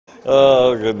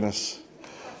Oh, goodness.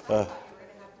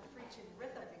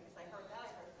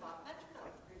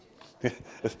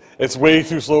 It's way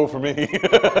too slow for me.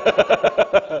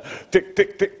 Tick,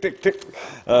 tick, tick, tick, tick.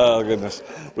 Oh, goodness.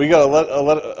 We got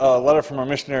a letter from our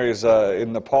missionaries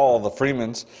in Nepal, the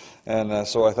Freemans, and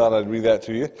so I thought I'd read that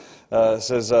to you. It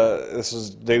says, this is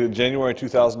dated January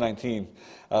 2019.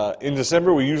 In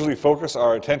December, we usually focus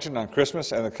our attention on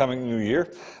Christmas and the coming New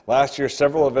Year. Last year,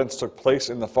 several events took place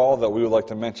in the fall that we would like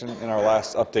to mention in our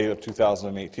last update of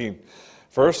 2018.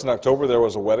 First, in October, there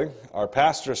was a wedding. Our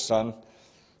pastor's son,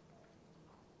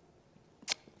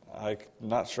 I'm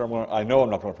not sure I know I'm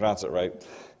not going to pronounce it right.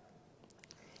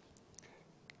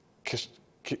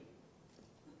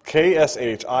 Kshitiz,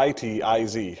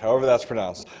 however that's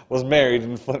pronounced, was married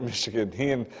in Flint, Michigan.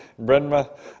 He and Brenda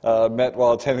met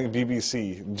while attending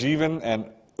BBC. Jeevan and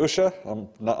Usha,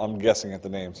 I'm guessing at the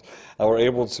names, were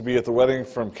able to be at the wedding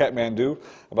from Kathmandu.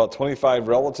 About 25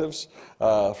 relatives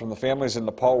from the families in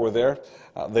Nepal were there.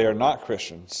 They are not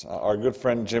Christians. Our good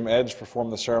friend Jim Edge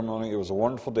performed the ceremony. It was a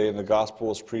wonderful day, and the gospel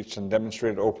was preached and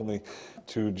demonstrated openly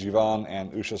to Jivan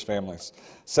and Usha's families.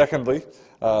 Secondly,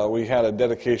 we had a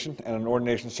dedication and an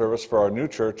ordination service for our new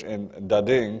church in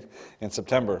Dading in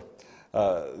September.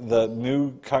 The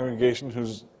new congregation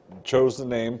who chose the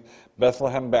name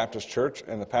Bethlehem Baptist Church,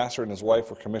 and the pastor and his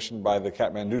wife were commissioned by the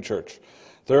Kathmandu Church.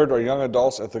 Third, our young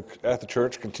adults at the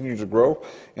church continue to grow.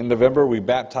 In November, we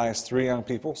baptized 3 young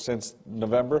people. Since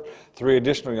November, 3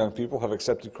 additional young people have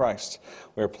accepted Christ.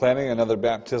 We are planning another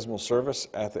baptismal service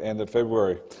at the end of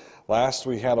February. Last,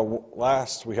 we had a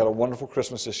wonderful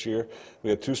Christmas this year. We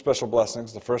had 2 special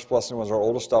blessings. The first blessing was our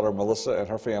oldest daughter, Melissa, and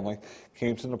her family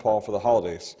came to Nepal for the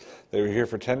holidays. They were here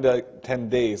for 10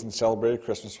 days and celebrated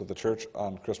Christmas with the church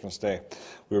on Christmas Day.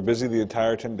 We were busy the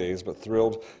entire 10 days, but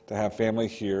thrilled to have family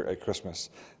here at Christmas.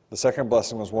 The second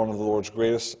blessing was one of the Lord's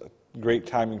great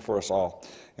timing for us all.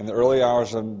 In the early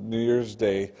hours of New Year's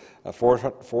Day, at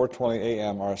 4:20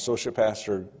 a.m., our associate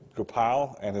pastor,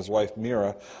 Gopal, and his wife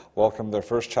Meera welcomed their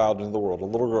first child into the world, a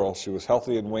little girl. She was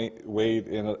healthy and weighed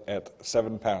in at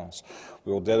 7 pounds.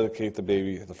 We will dedicate the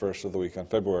baby the first of the week on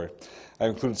February. I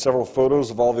included several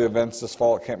photos of all the events this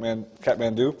fall at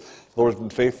Kathmandu. The Lord has been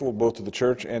faithful both to the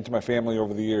church and to my family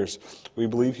over the years. We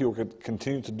believe He will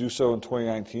continue to do so in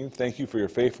 2019. Thank you for your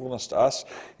faithfulness to us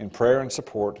in prayer and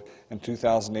support in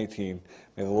 2018.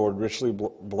 May the Lord richly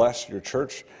bless your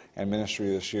church and ministry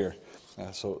this year.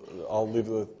 So I'll leave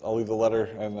the letter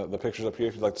and the pictures up here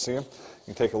if you'd like to see them. You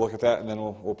can take a look at that, and then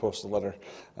we'll post the letter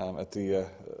at the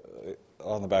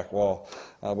on the back wall.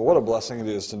 But what a blessing it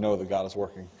is to know that God is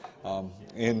working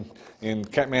in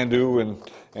Kathmandu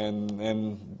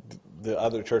and the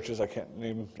other churches. I can't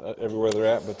name everywhere they're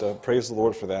at, but praise the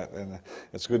Lord for that. And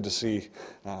it's good to see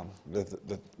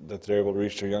that they're able to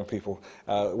reach their young people.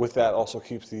 With that, also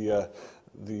keep the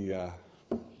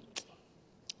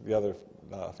other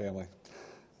family.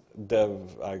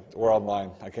 Dev, we're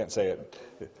online. I can't say it.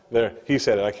 There, he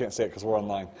said it. I can't say it because we're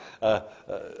online. I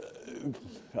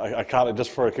caught it just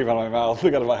before it came out of my mouth.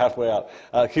 We got about halfway out.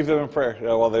 Keep them in prayer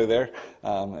while they're there,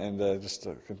 and just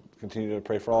continue to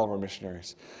pray for all of our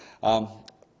missionaries.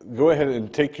 Go ahead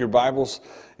and take your Bibles,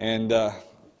 and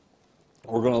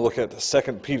we're going to look at 2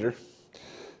 Peter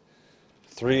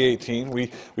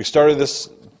 3:18. We started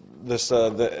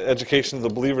the education of the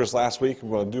believers last week. I'm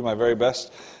going to do my very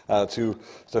best to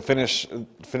finish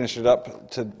it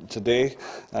up today,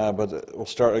 but we'll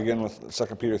start again with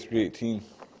 2 Peter 3:18.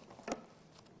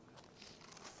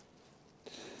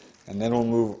 And then we'll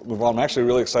move on. I'm actually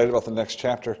really excited about the next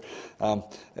chapter.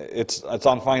 It's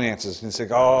on finances. And you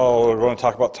think, oh, we're going to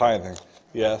talk about tithing.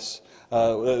 Yes.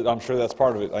 I'm sure that's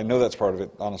part of it. I know that's part of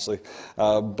it, honestly.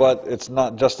 But it's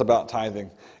not just about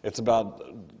tithing. It's about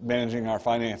managing our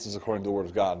finances according to the Word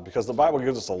of God. Because the Bible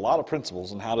gives us a lot of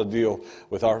principles on how to deal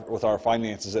with our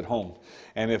finances at home.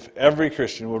 And if every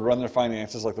Christian would run their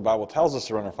finances like the Bible tells us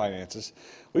to run our finances,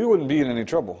 we wouldn't be in any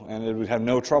trouble. And we'd have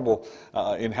no trouble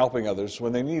in helping others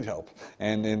when they need help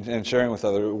and in sharing with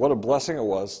others. What a blessing it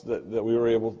was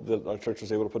that our church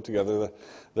was able to put together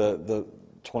the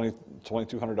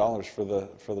 $2,200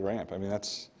 for the ramp. I mean,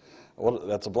 that's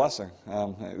a blessing.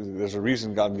 There's a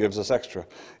reason God gives us extra.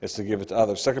 It's to give it to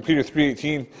others. 2 Peter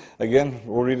 3:18, again,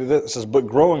 we'll read it. It says, "But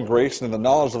grow in grace and in the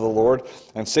knowledge of the Lord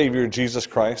and Savior Jesus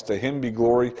Christ. To Him be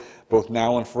glory both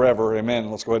now and forever. Amen.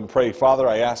 Let's go ahead and pray. Father,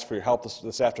 I ask for your help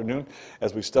this afternoon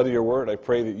as we study your word. I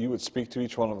pray that you would speak to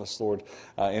each one of us, Lord,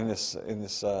 in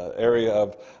this area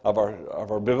of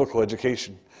our biblical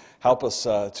education. Help us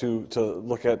to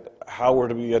look at how we're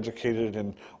to be educated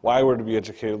and why we're to be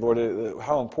educated. Lord,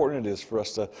 how important it is for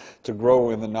us to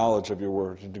grow in the knowledge of your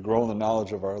word and to grow in the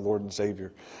knowledge of our Lord and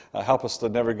Savior. Help us to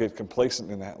never get complacent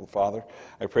in that, Father.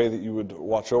 I pray that you would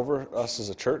watch over us as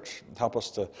a church. Help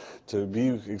us to be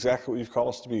exactly what you've called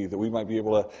us to be, that we might be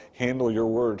able to handle your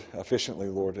word efficiently,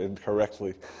 Lord, and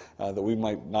correctly, that we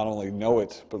might not only know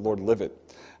it, but, Lord, live it.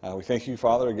 We thank you,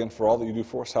 Father, again, for all that you do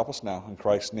for us. Help us now. In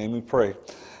Christ's name we pray.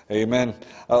 Amen.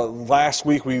 Last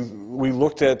week we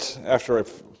looked at, after I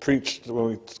preached, when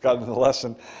we got into the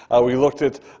lesson, we looked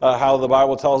at how the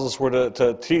Bible tells us we're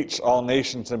to teach all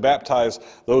nations and baptize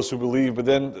those who believe, but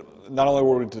then not only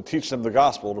were we to teach them the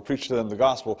gospel, to preach to them the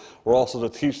gospel, we're also to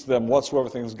teach them whatsoever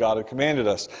things God had commanded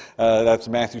us. That's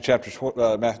Matthew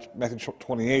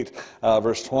 28,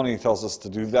 verse 20 tells us to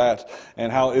do that,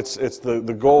 and how it's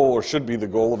the goal, or should be the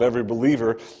goal, of every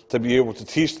believer to be able to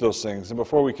teach those things. And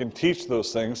before we can teach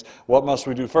those things, what must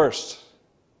we do first?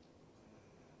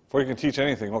 Before you can teach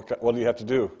anything, what do you have to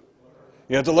do?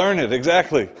 You have to learn it,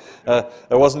 exactly. It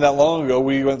wasn't that long ago,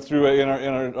 we went through in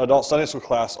our adult Sunday school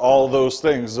class all those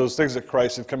things that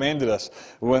Christ had commanded us.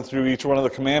 We went through each one of the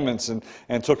commandments and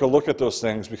took a look at those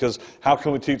things, because how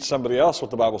can we teach somebody else what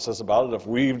the Bible says about it if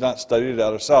we've not studied it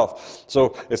out ourselves?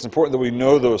 So it's important that we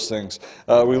know those things.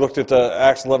 We looked at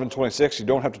Acts 11:26. You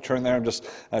don't have to turn there. I'm just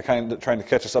kind of trying to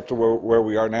catch us up to where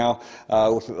we are now.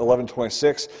 Looked at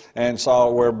 11:26 and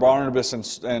saw where Barnabas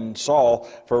and Saul,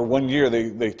 for 1 year,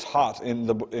 they taught in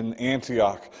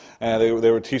Antioch. They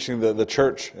were teaching the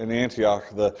church in Antioch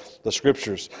the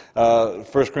scriptures.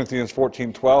 1 Corinthians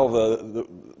 14:12,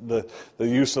 the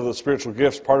use of the spiritual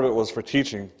gifts, part of it was for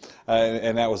teaching,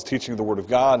 and that was teaching the Word of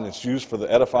God, and it's used for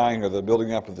the edifying or the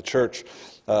building up of the church.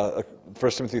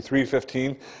 1 Timothy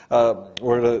 3:15,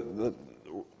 where the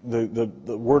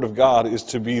Word of God is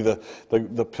to be the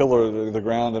pillar, the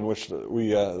ground in which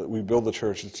we build the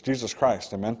church. It's Jesus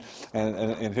Christ, amen,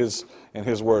 and His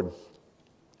Word.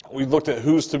 We looked at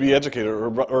who's to be educated,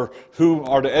 or who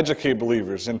are to educate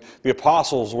believers, and the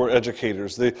apostles were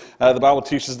educators. The Bible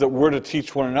teaches that we're to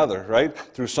teach one another, right,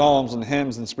 through psalms and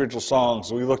hymns and spiritual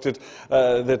songs. We looked at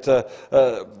that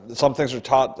some things are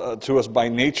taught to us by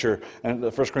nature,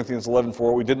 and 1 Corinthians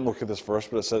 11:4. We didn't look at this verse,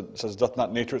 but it says, "Doth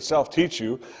not nature itself teach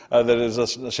you that it is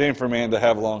a shame for a man to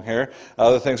have long hair?"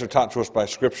 Other things are taught to us by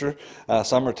Scripture.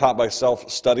 Some are taught by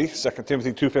self-study. 2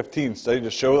 Timothy 2:15. "Study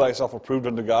to show thyself approved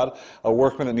unto God, a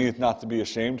workman that needeth not to be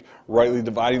ashamed, rightly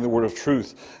dividing the word of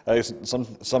truth."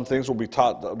 Some things will be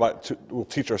taught we'll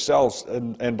teach ourselves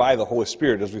and by the Holy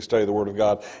Spirit as we study the Word of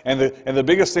God. And the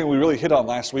biggest thing we really hit on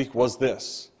last week was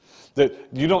this: that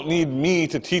you don't need me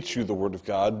to teach you the Word of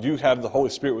God. You have the Holy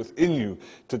Spirit within you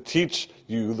to teach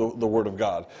you the Word of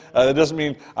God. That doesn't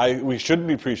mean we shouldn't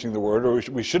be preaching the Word, or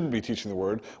we shouldn't be teaching the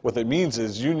Word. What it means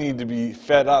is you need to be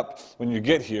fed up when you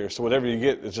get here, so whatever you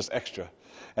get is just extra.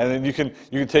 And then you can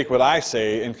take what I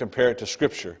say and compare it to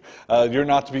Scripture. You're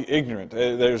not to be ignorant.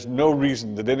 There's no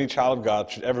reason that any child of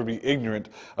God should ever be ignorant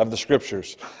of the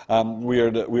Scriptures. We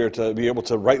are to be able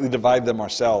to rightly divide them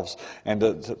ourselves and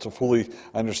to fully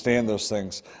understand those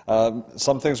things.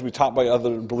 Some things will be taught by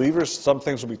other believers. Some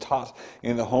things will be taught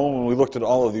in the home, and we looked at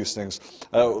all of these things.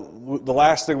 The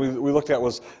last thing we looked at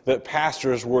was that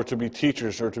pastors were to be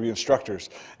teachers or to be instructors.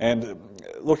 And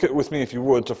look at with me, if you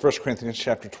would, to 1 Corinthians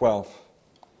chapter 12.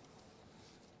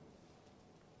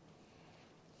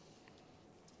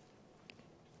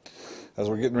 As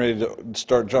we're getting ready to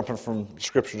start jumping from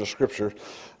Scripture to Scripture,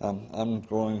 I'm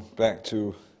going back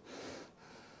to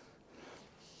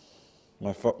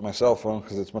my cell phone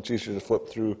because it's much easier to flip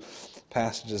through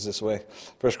passages this way.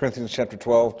 1 Corinthians chapter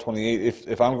 12, 28.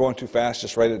 If I'm going too fast,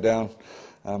 just write it down.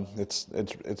 It's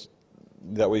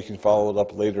that way you can follow it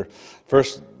up later. 1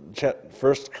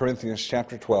 Corinthians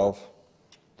chapter 12.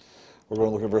 We're going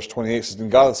to look at verse 28. It says,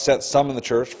 "And God hath set some in the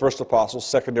church, first apostles,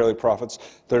 secondarily prophets,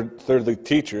 thirdly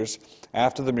teachers,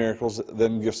 after the miracles,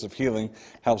 then gifts of healing,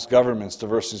 helps, governments,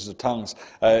 diversities of tongues."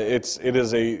 It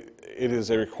is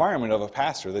a requirement of a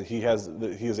pastor that he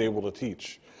is able to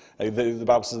teach. The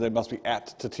Bible says they must be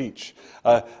apt to teach.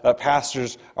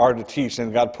 Pastors are to teach,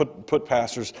 and God put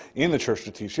pastors in the church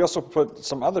to teach. He also put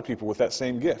some other people with that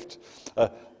same gift.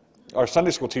 Our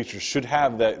Sunday school teachers should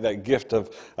have that gift of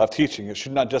teaching. It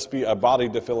should not just be a body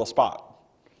to fill a spot,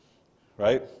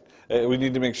 right? We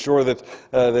need to make sure that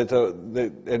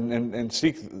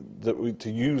seek to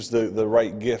use the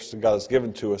right gifts that God has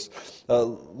given to us.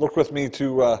 Look with me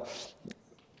to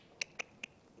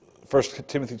 1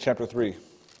 Timothy chapter 3.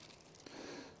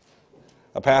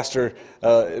 A pastor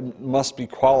must be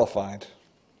qualified.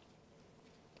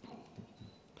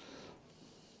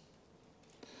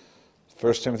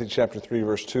 1 Timothy chapter 3,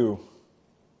 verse 2.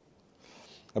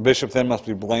 A bishop then must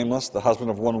be blameless, the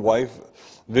husband of one wife,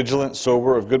 vigilant,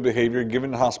 sober, of good behavior,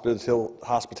 given to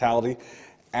hospitality,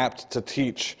 apt to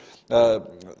teach.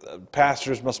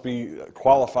 Pastors must be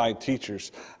qualified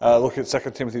teachers. Look at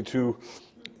 2 Timothy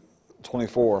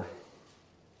 2:24.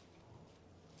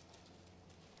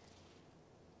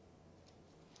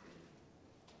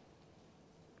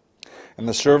 And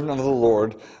the servant of the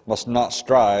Lord must not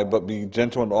strive, but be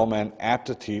gentle unto all men, apt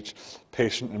to teach,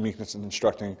 patient in meekness, and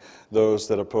instructing those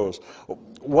that oppose.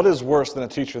 What is worse than a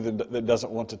teacher that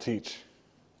doesn't want to teach?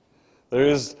 There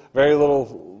is very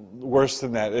little worse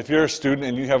than that. If you're a student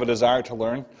and you have a desire to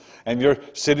learn, and you're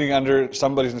sitting under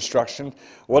somebody's instruction,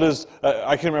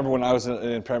 I can remember when I was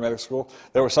in paramedic school,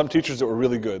 there were some teachers that were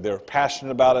really good. They were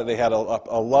passionate about it. They had a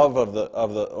love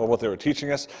of what they were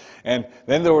teaching us. And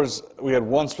then we had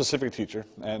one specific teacher,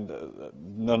 and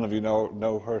none of you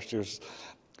know her. She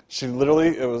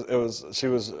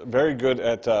was very good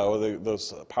at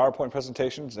those PowerPoint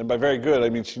presentations, and by very good I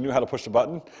mean she knew how to push the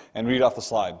button and read off the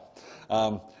slide.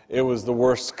 It was the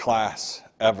worst class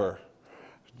ever.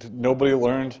 Nobody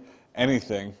learned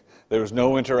anything. There was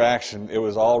no interaction. It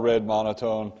was all read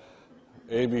monotone.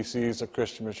 ABCs of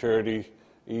Christian maturity,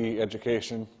 E,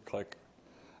 education, click,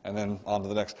 and then on to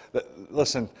the next.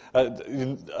 Listen,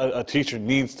 a teacher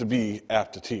needs to be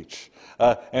apt to teach.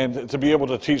 And to be able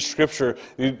to teach Scripture,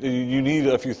 you need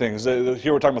a few things.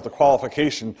 Here we're talking about the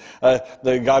qualification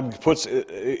that God puts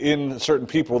in certain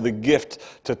people, the gift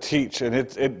to teach. And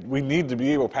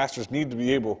pastors need to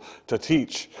be able to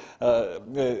teach.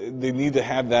 They need to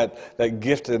have that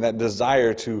gift and that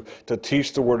desire to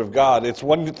teach the Word of God. It's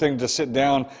one thing to sit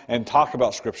down and talk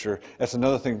about Scripture. It's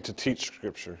another thing to teach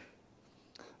Scripture.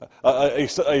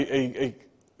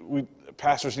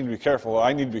 Pastors need to be careful.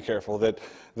 I need to be careful that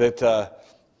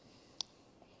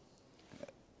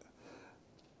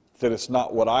it's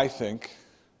not what I think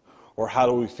or how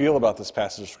do we feel about this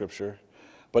passage of Scripture,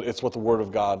 but it's what the Word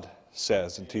of God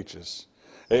says and teaches.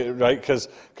 Right? Because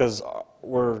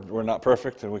we're not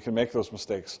perfect and we can make those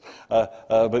mistakes.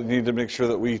 But you need to make sure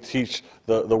that we teach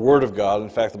the Word of God. In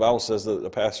fact, the Bible says that the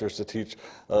pastor is to teach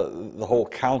the whole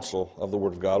counsel of the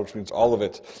Word of God, which means all of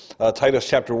it. Titus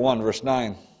chapter 1, verse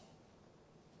 9.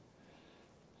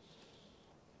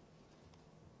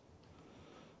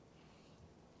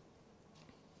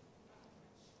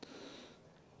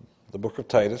 The book of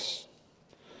Titus,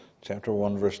 chapter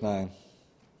 1, verse 9.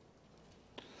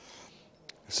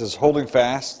 It says, holding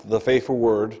fast the faithful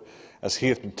word as he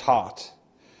hath been taught,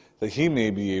 that he may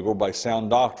be able by sound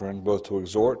doctrine both to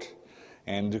exhort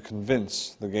and to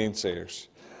convince the gainsayers.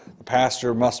 The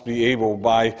pastor must be able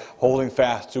by holding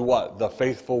fast to what? The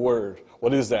faithful word.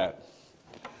 What is that?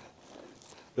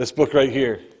 This book right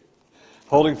here.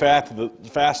 Holding fast to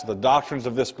the doctrines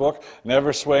of this book,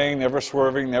 never swaying, never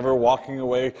swerving, never walking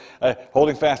away.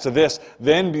 Holding fast to this,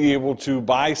 then be able to,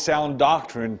 by sound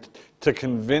doctrine, to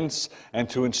convince and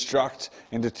to instruct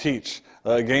and to teach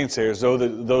gainsayers,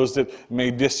 those that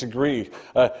may disagree.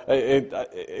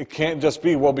 It can't just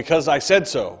be, well, because I said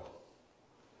so.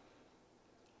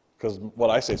 Because what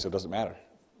I say so doesn't matter.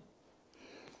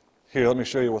 Here, let me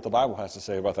show you what the Bible has to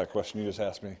say about that question you just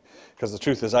asked me. Because the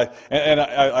truth is,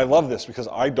 I love this because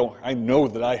I know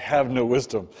that I have no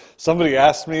wisdom. Somebody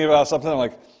asks me about something, I'm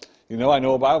like, I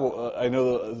know a Bible, I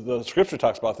know the Scripture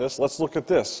talks about this. Let's look at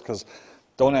this, because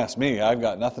don't ask me. I've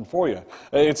got nothing for you.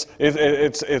 It's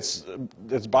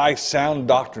by sound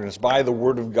doctrine. It's by the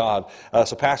Word of God.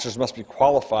 So pastors must be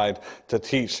qualified to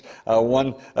teach.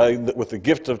 One with the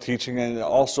gift of teaching, and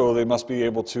also they must be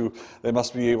able to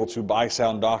by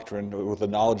sound doctrine with the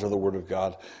knowledge of the Word of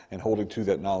God and holding to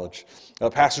that knowledge.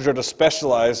 Pastors are to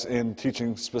specialize in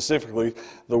teaching specifically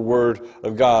the Word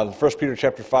of God. 1 Peter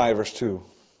chapter 5, verse 2.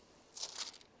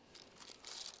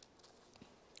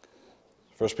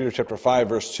 1 Peter chapter 5,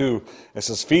 verse 2, it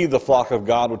says, feed the flock of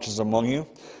God which is among you,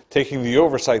 taking the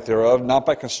oversight thereof, not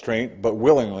by constraint, but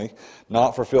willingly,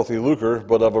 not for filthy lucre,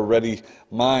 but of a ready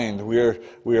mind.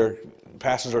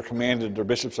 Pastors are commanded, or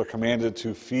bishops are commanded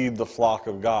to feed the flock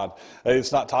of God.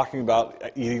 It's not talking about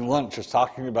eating lunch. It's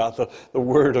talking about the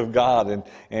Word of God.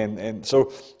 And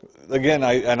so, again,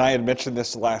 I had mentioned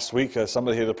this last week.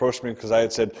 Somebody had approached me because I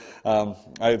had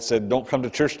said, don't come to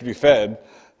church to be fed.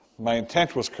 My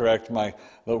intent was correct.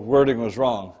 The wording was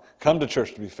wrong. Come to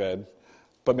church to be fed.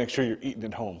 but make sure you're eating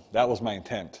at home. That was my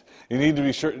intent. You need to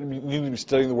be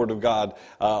studying the Word of God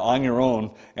on your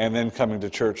own, and then coming to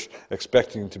church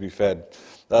expecting to be fed.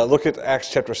 Look at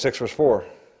Acts chapter 6, verse 4.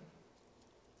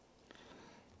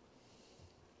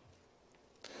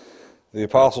 The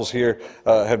apostles here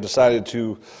have decided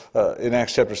to, in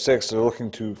Acts chapter 6, they're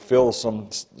looking to fill some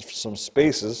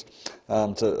spaces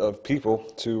of people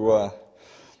to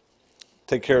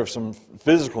take care of some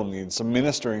physical needs, some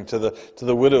ministering to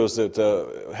the widows that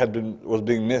was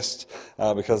being missed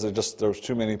because there was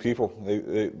too many people.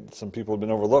 Some people had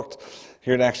been overlooked.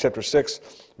 Here in Acts chapter 6,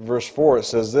 verse 4, it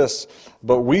says this: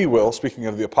 "But we will," speaking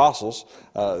of the apostles,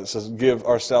 it says, "give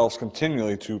ourselves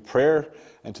continually to prayer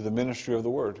and to the ministry of the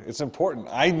Word." It's important.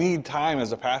 I need time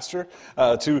as a pastor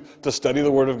to study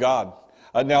the Word of God.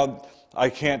 Now, I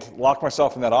can't lock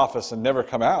myself in that office and never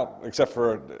come out, except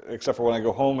for when I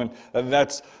go home. And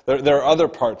there are other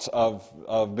parts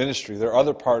of ministry. There are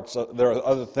other parts. There are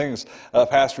other things. A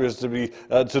pastor is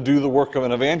to do the work of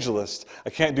an evangelist. I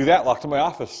can't do that locked in my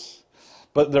office.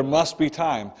 But there must be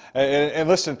time. And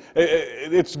listen,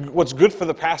 it's what's good for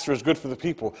the pastor is good for the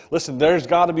people. Listen, there's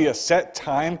got to be a set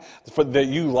time that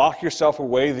you lock yourself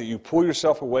away, that you pull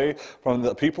yourself away from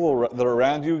the people that are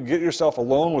around you. Get yourself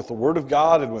alone with the Word of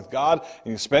God and with God,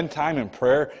 and you spend time in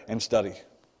prayer and study.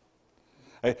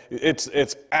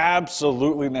 It's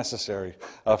absolutely necessary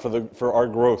for our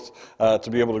growth, to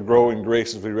be able to grow in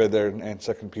grace, as we read there in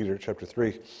 2 Peter chapter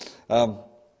 3.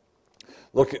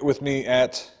 Look with me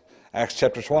at Acts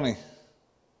chapter 20.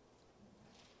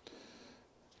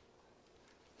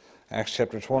 Acts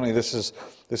chapter 20. This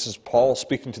is Paul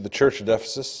speaking to the church at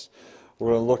Ephesus.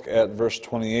 We're going to look at verse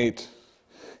 28.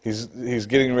 He's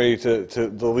getting ready to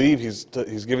leave. He's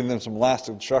giving them some last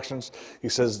instructions. He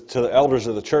says to the elders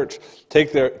of the church,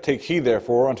 Take heed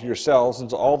therefore unto yourselves and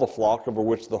to all the flock over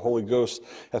which the Holy Ghost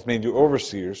hath made you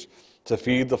overseers, to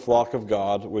feed the flock of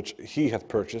God, which he hath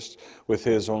purchased with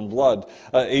his own blood.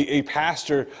 A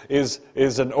pastor is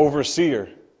an overseer.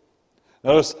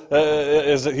 Notice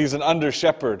he's an under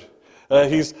shepherd.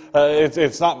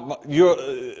 It's not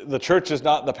the church is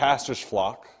not the pastor's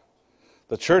flock.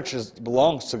 The church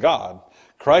belongs to God.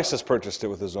 Christ has purchased it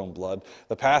with his own blood.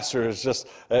 The pastor is just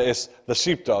it's the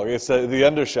sheepdog. It's the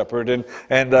under shepherd,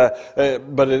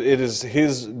 but it is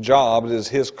his job. It is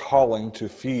his calling to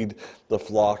feed the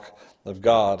flock of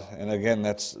God. And again,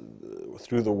 that's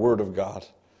through the Word of God.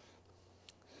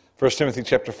 1 Timothy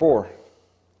chapter 4.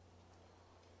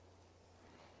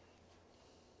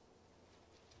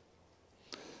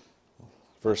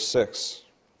 Verse 6.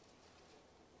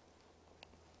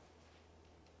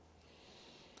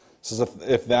 It says,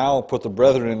 If thou put the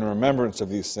brethren in remembrance of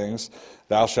these things,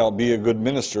 thou shalt be a good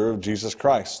minister of Jesus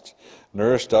Christ,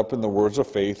 nourished up in the words of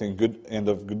faith and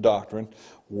of good doctrine,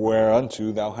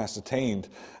 whereunto thou hast attained.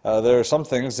 There are some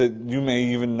things that you may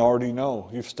even already know.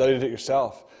 You've studied it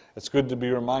yourself. It's good to be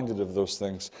reminded of those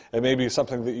things. It may be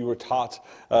something that you were taught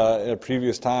in a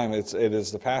previous time. It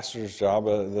is the pastor's job,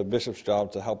 the bishop's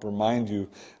job, to help remind you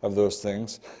of those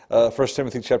things. 1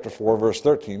 Timothy chapter 4, verse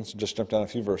 13, so just jump down a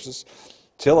few verses.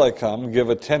 Till I come, give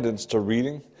attendance to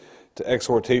reading, to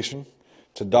exhortation,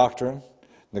 to doctrine.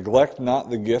 Neglect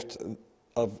not the gift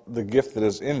that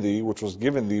is in thee, which was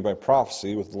given thee by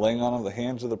prophecy, with laying on of the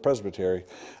hands of the presbytery.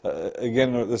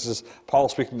 Again, this is Paul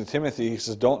speaking to Timothy. He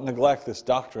says, don't neglect this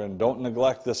doctrine. Don't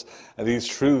neglect these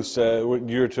truths.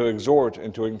 You're to exhort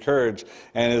and to encourage.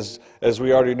 And as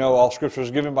we already know, all Scripture is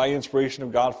given by inspiration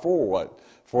of God for what?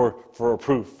 For a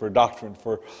proof, for doctrine.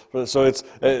 So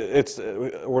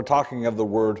we're talking of the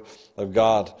Word of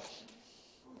God.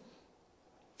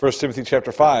 1 Timothy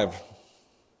chapter 5,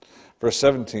 verse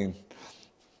 17.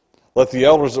 Let the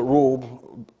elders that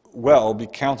rule well be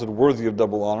counted worthy of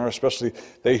double honor, especially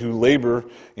they who labor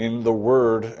in the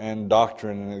word and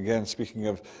doctrine. And again, speaking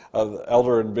of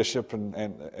elder and bishop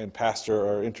and pastor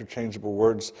are interchangeable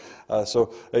words.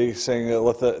 So he's saying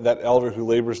let that elder who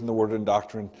labors in the word and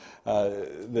doctrine,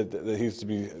 that he's to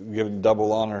be given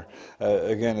double honor.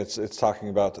 Again, it's talking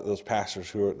about those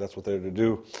pastors that's what they're to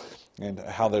do, and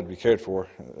how they're to be cared for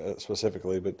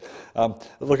specifically. But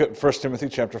look at 1 Timothy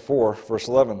chapter 4, verse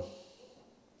 11.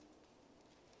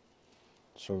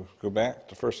 So go back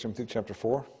to 1 Timothy chapter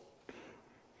 4,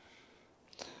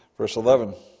 verse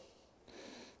 11.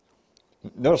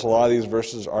 Notice a lot of these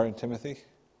verses are in Timothy.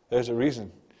 There's a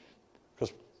reason.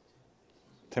 Because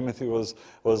Timothy was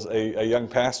a young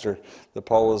pastor that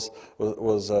Paul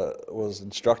was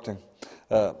instructing.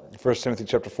 1 Timothy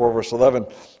chapter 4, verse 11,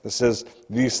 it says,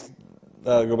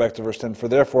 Go back to verse 10. For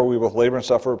therefore we both labor and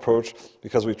suffer reproach,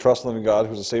 because we trust in the living God,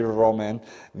 who is the Savior of all men.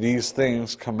 These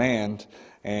things command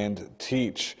and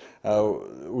teach.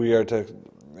 We're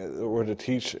to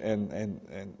teach and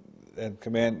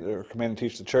command and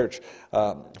teach the church.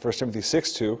 1 Timothy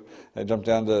 6:2. I jump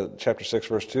down to chapter 6,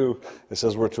 verse 2. It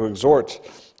says we're to exhort.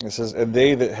 It says, and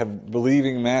they that have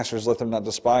believing masters, let them not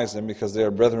despise them, because they are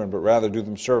brethren, but rather do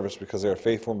them service, because they are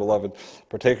faithful and beloved,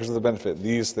 partakers of the benefit.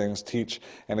 These things teach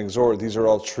and exhort. These are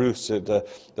all truths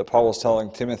that Paul was telling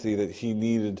Timothy that he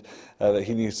needed, that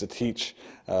he needs to teach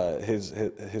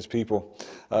his people,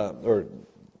 or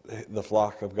the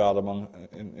flock of God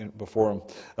before him.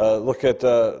 Look at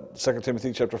 2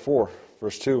 Timothy chapter 4,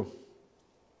 verse 2.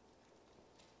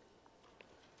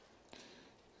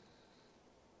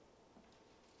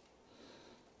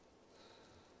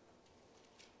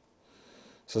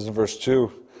 It says in verse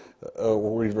 2,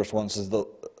 we'll read verse 1, it says,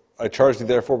 I charge thee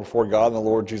therefore before God and the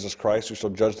Lord Jesus Christ, who shall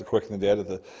judge the quick and the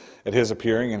dead at his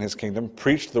appearing in his kingdom,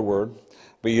 preach the word,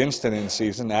 be instant in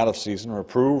season, out of season,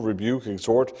 reprove, rebuke,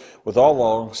 exhort, with all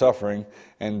long suffering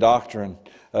and doctrine.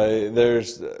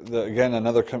 There's again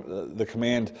the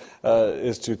command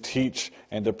is to teach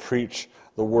and to preach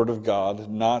the word of God,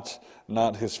 not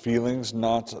his feelings,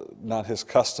 not his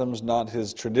customs, not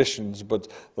his traditions, but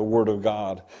the word of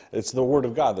God. It's the word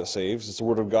of God that saves. It's the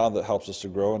word of God that helps us to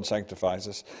grow and sanctifies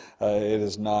us. It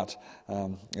is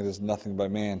nothing by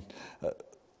man.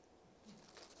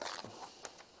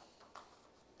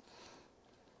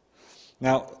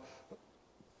 Now,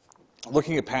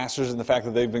 looking at pastors and the fact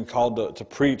that they've been called to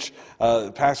preach,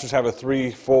 pastors have a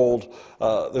threefold.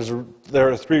 There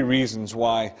are three reasons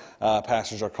why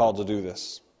pastors are called to do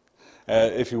this.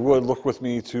 If you would, look with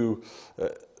me to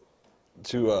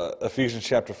Ephesians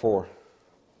chapter 4.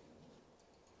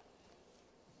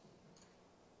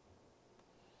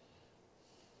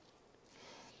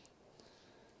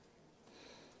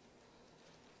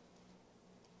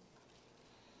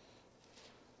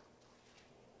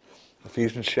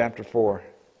 Ephesians chapter 4.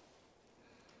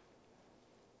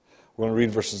 We're going to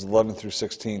read verses 11 through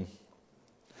 16.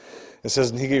 It says,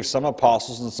 and he gave some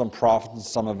apostles and some prophets and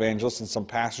some evangelists and some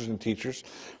pastors and teachers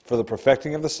for the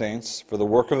perfecting of the saints, for the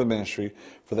work of the ministry,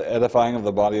 for the edifying of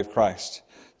the body of Christ.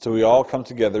 So we all come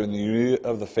together in the unity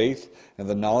of the faith and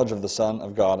the knowledge of the Son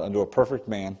of God unto a perfect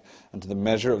man, unto the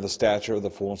measure of the stature of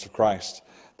the fullness of Christ,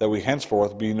 that we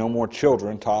henceforth be no more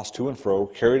children, tossed to and fro,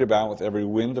 carried about with every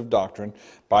wind of doctrine,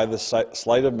 by the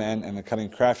sleight of men and the cunning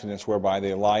craftiness whereby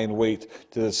they lie in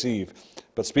wait to deceive.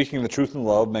 But speaking the truth in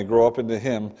love may grow up into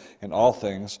him in all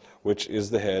things, which is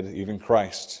the head, even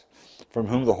Christ, from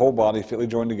whom the whole body fitly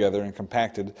joined together and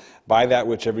compacted by that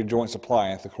which every joint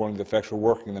supplieth, according to the effectual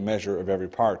working the measure of every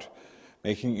part,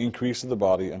 making increase of the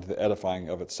body unto the edifying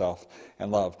of itself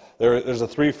and love. There's a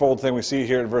threefold thing we see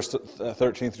here in verse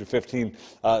 13 through 15.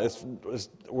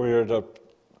 We're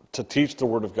to teach the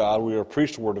Word of God. We are to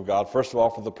preach the Word of God, first of all,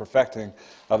 for the perfecting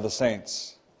of the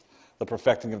saints. The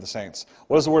perfecting of the saints.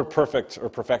 What does the word perfect or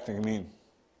perfecting mean?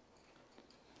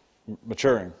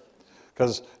 Maturing.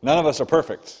 Because none of us are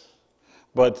perfect.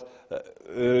 But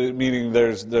meaning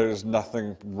there's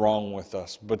nothing wrong with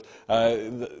us. But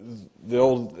the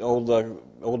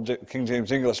old King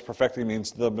James English, perfecting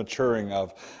means the maturing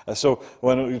of. So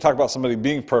when you talk about somebody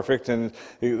being perfect, and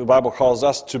the Bible calls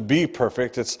us to be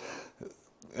perfect,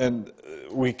 and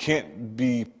we can't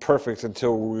be perfect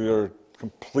until we are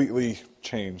completely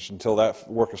changed, until that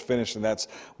work is finished, and that's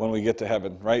when we get to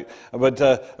heaven, right? But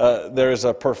there is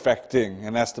a perfecting,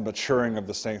 and that's the maturing of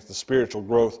the saints, the spiritual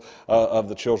growth of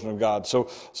the children of God. So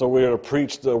we are to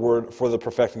preach the word for the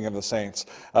perfecting of the saints.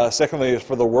 Secondly, is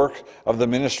for the work of the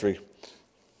ministry.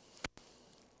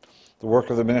 The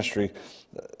work of the ministry.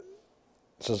 It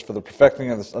says for the perfecting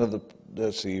of the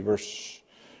let's see, verse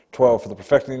 12, for the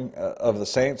perfecting of the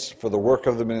saints, for the work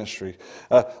of the ministry.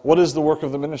 What is the work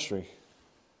of the ministry?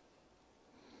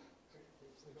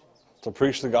 To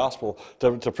preach the gospel,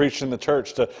 to preach in the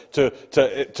church, to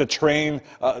train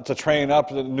up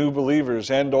the new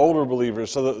believers and older believers,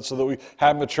 so that we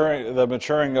have the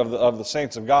maturing of the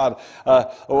saints of God.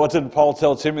 What did Paul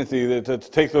tell Timothy? To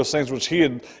take those things which he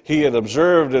had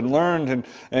observed and learned,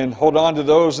 and hold on to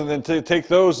those, and then to take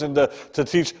those and to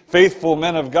teach faithful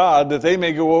men of God, that they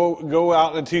may go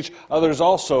out and teach others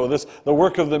also. The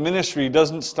work of the ministry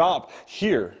doesn't stop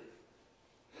here.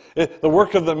 The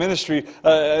work of the ministry,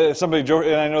 somebody joked,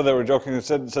 and I know they were joking, and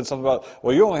said something about,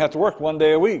 well, you only have to work one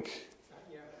day a week.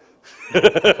 Yeah.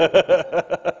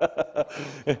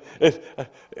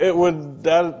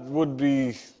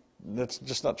 That's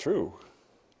just not true.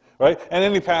 right? And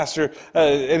any pastor,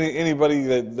 anybody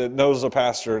that knows a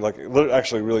pastor, like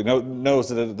actually really knows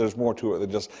that there's more to it than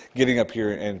just getting up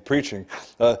here and preaching.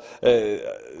 My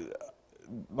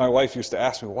wife used to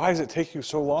ask me, why does it take you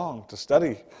so long to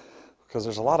study? Because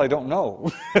there's a lot I don't know.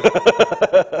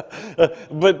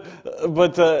 but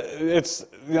it's,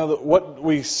 what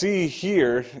we see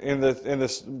here in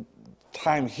this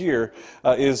time here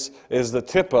is the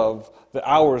tip of the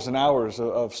hours and hours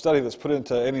of study that's put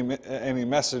into any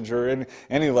message or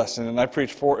any lesson. And I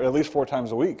preach at least 4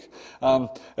 times a week.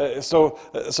 So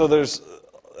there's,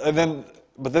 but then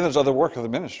there's other work of the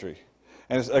ministry.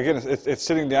 And it's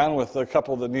sitting down with a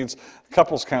couple that needs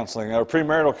couples counseling or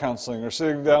premarital counseling, or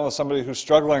sitting down with somebody who's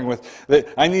struggling with that.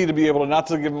 I need to be able to not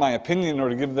to give them my opinion or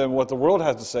to give them what the world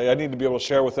has to say. I need to be able to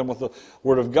share with them what the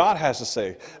Word of God has to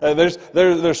say.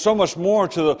 There's so much more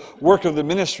to the work of the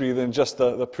ministry than just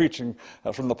the preaching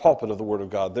from the pulpit of the Word of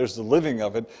God. There's the living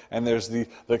of it, and there's the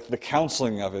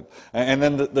counseling of it, and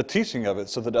then the teaching of it,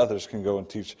 so that others can go and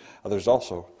teach others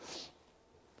also.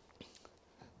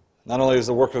 Not only is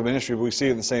the work of ministry, but we see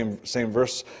it in the same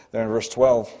verse there in verse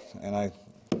 12. And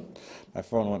my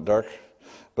phone went dark,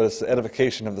 but it's the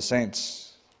edification of the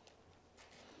saints.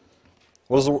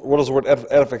 What does the word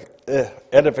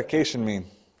edification mean?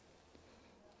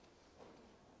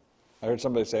 I heard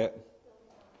somebody say it.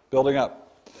 Building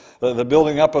up. The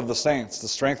building up of the saints, the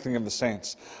strengthening of the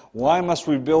saints. Why must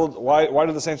we build? Why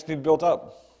do the saints need built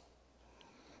up?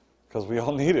 Because we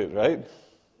all need it, right?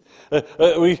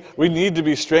 We need to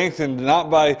be strengthened not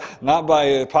by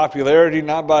popularity,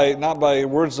 not by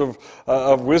words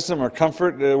of wisdom or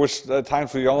comfort, which at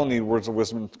times we all need words of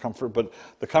wisdom and comfort, but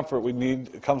the comfort we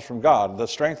need comes from God. The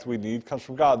strength we need comes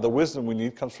from God. The wisdom we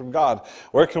need comes from God.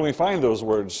 Where can we find those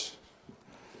words?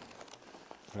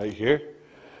 Right here.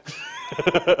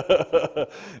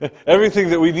 Everything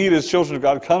that we need as children of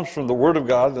God comes from the Word of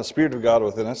God and the Spirit of God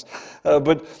within us.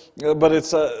 But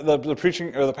it's the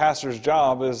preaching or the pastor's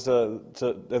job is and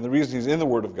the reason he's in the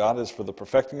Word of God is for the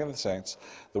perfecting of the saints,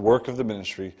 the work of the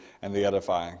ministry, and the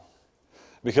edifying.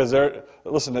 Because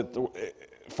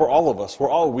for all of us, we're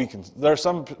all weak. There are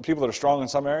some people that are strong in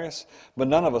some areas, but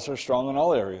none of us are strong in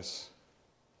all areas.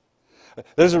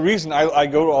 There's a reason I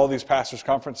go to all these pastors'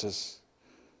 conferences.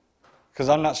 Because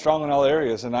I'm not strong in all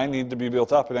areas, and I need to be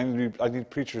built up, and I need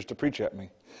preachers to preach at me.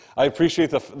 I appreciate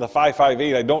the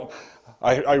 558.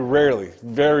 I rarely,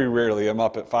 very rarely, am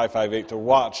up at 558 to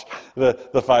watch the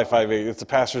 558. It's a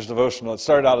pastor's devotional. It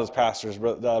started out as pastors.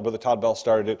 Brother Todd Bell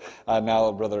started it. Now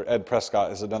Brother Ed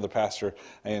Prescott is another pastor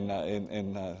in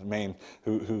Maine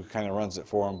who kind of runs it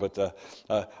for him. But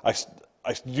I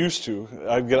used to.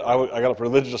 I got up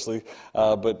religiously,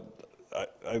 but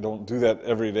I don't do that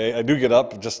every day. I do get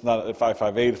up, just not at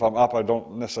 558. If I'm up, I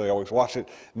don't necessarily always watch it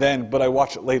then, but I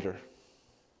watch it later.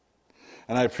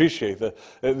 And I appreciate that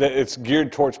it's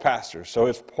geared towards pastors, so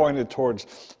it's pointed towards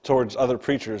other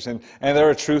preachers. And there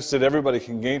are truths that everybody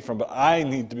can gain from, but I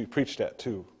need to be preached at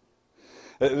too.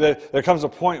 There comes a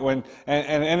point when,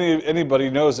 and anybody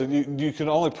knows that you can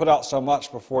only put out so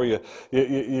much before you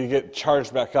get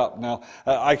charged back up. Now,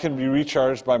 I can be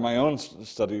recharged by my own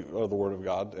study of the Word of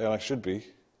God, and I should be.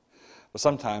 But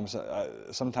sometimes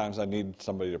I need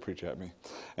somebody to preach at me,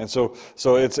 and so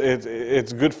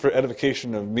it's good for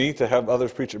edification of me to have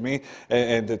others preach at me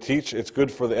and to teach. It's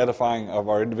good for the edifying of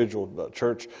our individual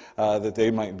church that they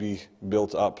might be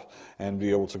built up and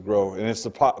be able to grow. And it's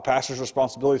the pastor's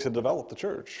responsibility to develop the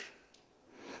church.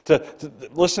 To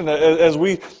listen as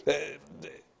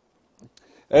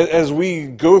we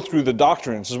go through the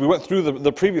doctrines, as we went through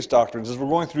the previous doctrines, as we're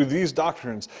going through these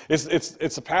doctrines,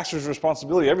 it's the pastor's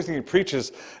responsibility. Everything he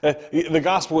preaches, the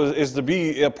gospel is to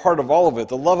be a part of all of it.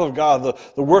 The love of God,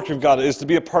 the work of God is to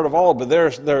be a part of all of it.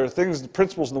 But there are things,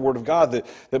 principles in the Word of God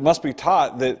that must be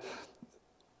taught that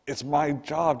it's my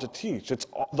job to teach. It's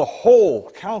the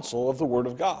whole counsel of the Word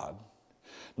of God,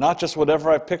 not just whatever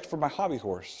I picked for my hobby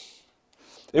horse.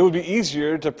 It would be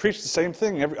easier to preach the same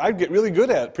thing. I'd get really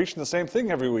good at preaching the same thing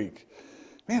every week.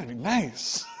 Man, it'd be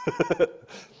nice.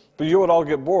 But you would all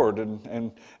get bored,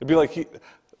 and it'd be like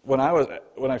when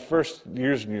I first,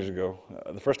 years and years ago,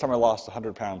 the first time I lost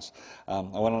 100 pounds, I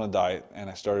went on a diet and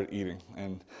I started eating,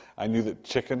 and I knew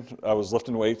that I was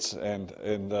lifting weights, and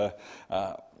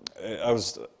I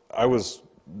was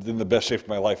in the best shape of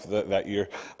my life that year.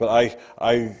 But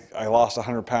I lost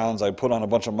 100 pounds. I put on a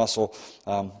bunch of muscle.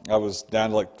 I was down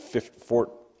to like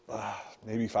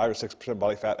maybe 5 or 6%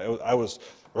 body fat. I was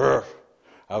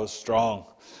strong.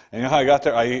 And you know how I got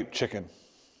there? I ate chicken.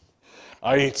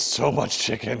 I ate so much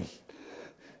chicken.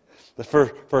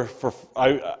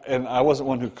 I wasn't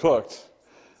one who cooked.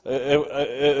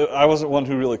 I wasn't one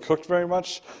who really cooked very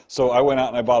much, so I went out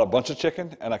and I bought a bunch of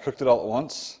chicken, and I cooked it all at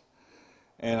once.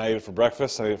 And I ate it for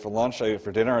breakfast, I ate it for lunch, I ate it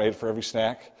for dinner, I ate it for every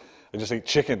snack. I just ate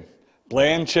chicken,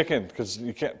 bland chicken, because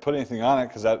you can't put anything on it,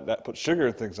 because that puts sugar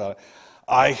and things on it.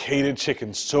 I hated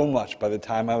chicken so much by the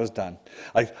time I was done.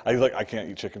 I can't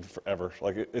eat chicken forever.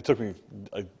 Like it took me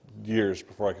years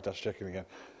before I could touch chicken again.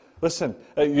 Listen,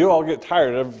 you all get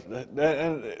tired of,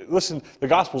 and listen, the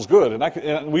gospel's good,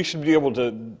 and we should be able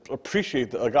to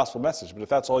appreciate the gospel message. But if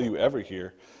that's all you ever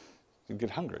hear, you get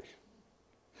hungry.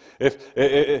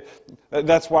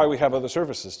 That's why we have other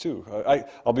services too.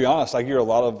 I'll be honest, I hear a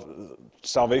lot of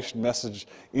salvation message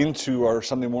into our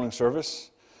Sunday morning service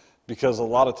because a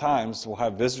lot of times we'll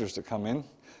have visitors that come in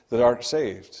that aren't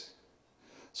saved.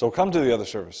 So come to the other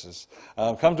services.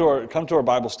 Come to our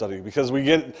Bible study, because we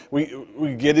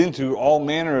get into all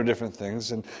manner of different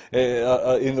things and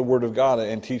in the Word of God,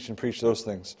 and teach and preach those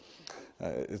things.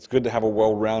 It's good to have a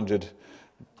well-rounded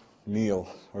meal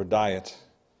or diet.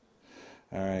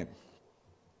 All right.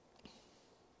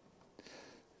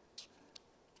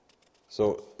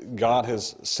 So God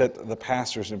has set the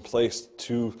pastors in place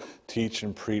to teach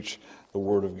and preach the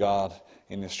Word of God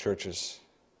in His churches.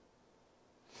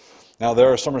 Now,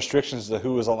 there are some restrictions to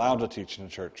who is allowed to teach in a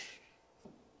church.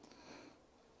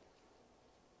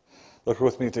 Look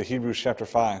with me to Hebrews chapter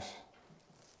 5.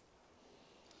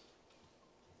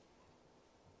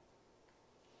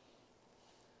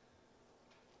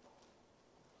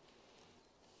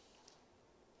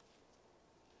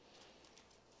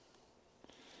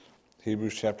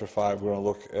 Hebrews chapter 5, we're going to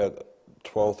look at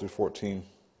 12 through 14.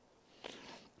 It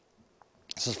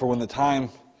says, "For when the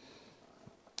time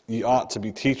ye ought to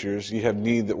be teachers, ye have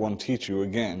need that one teach you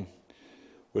again,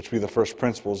 which be the first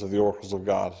principles of the oracles of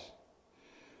God,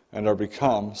 and are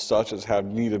become such as have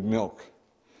need of milk,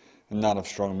 and not of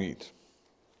strong meat.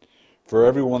 For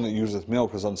everyone that useth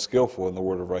milk is unskillful in the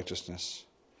word of righteousness,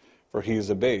 for he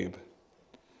is a babe.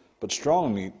 But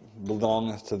strong meat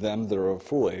belongeth to them that are of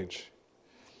full age,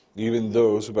 even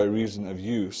those who by reason of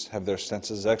use have their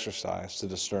senses exercised to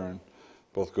discern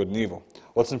both good and evil."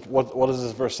 What is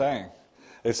this verse saying?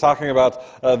 It's talking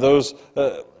about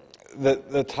the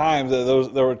time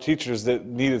that there were teachers that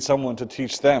needed someone to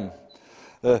teach them.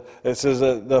 It says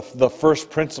the first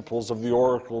principles of the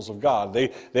oracles of God. They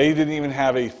didn't even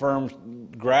have a firm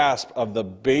grasp of the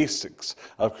basics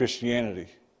of Christianity.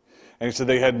 And he said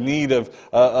they had need of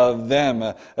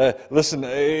them. Listen,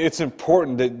 it's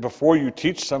important that before you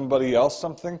teach somebody else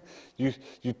something, you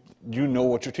know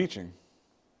what you're teaching.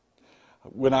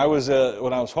 When I was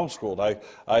homeschooled,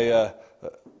 I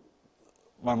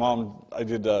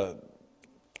did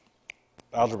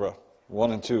algebra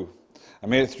 1 and 2. I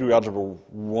made it through algebra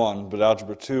 1, but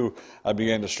algebra 2, I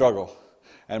began to struggle.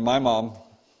 And my mom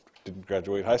didn't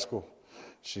graduate high school.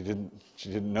 She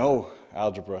didn't know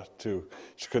algebra 2.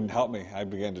 She couldn't help me. I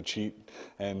began to cheat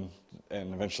and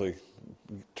eventually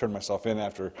turned myself in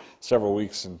after several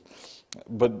weeks.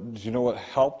 But you know what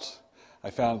helped? I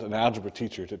found an algebra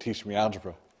teacher to teach me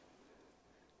algebra.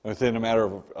 Within a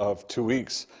matter of 2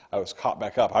 weeks, I was caught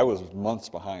back up. I was months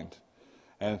behind.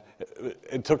 And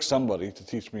it took somebody to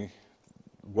teach me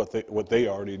what they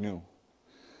already knew. You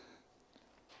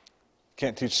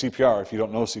can't teach CPR if you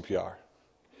don't know CPR.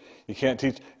 You can't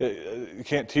teach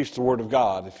the Word of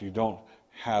God if you don't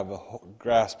have a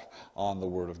grasp on the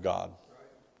Word of God.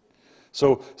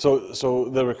 So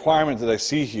the requirement that I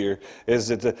see here is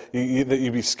that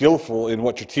you be skillful in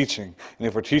what you're teaching. And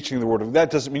if we're teaching the Word of God,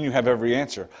 that doesn't mean you have every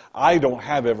answer. I don't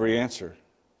have every answer,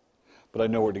 but I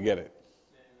know where to get it.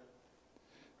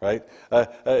 Right?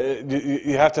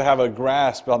 You have to have a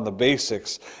grasp on the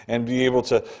basics and be able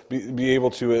to,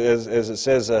 as it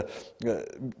says,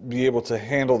 be able to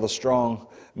handle the strong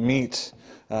meat,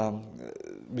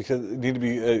 because you need to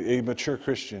be a mature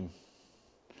Christian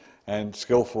and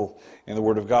skillful in the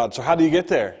Word of God. So how do you get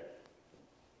there?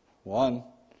 1,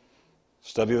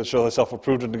 study to show thyself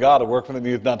approved unto God, a workman that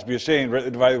needeth not to be ashamed, rightly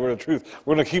divide the word of truth.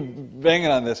 We're going to keep banging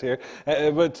on this here.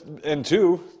 And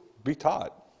 2, be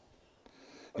taught.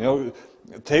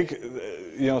 Take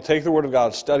the Word of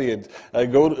God, study it.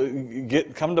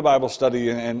 Come to Bible study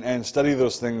and study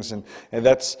those things. And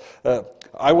that's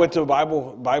I went to a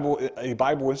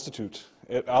Bible Institute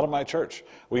out of my church.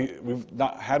 We've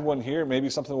not had one here. Maybe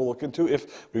something we'll look into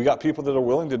if we've got people that are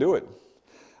willing to do it.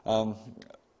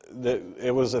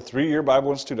 It was a 3-year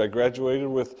Bible Institute. I graduated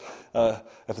with at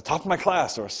the top of my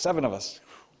class. There were 7 of us.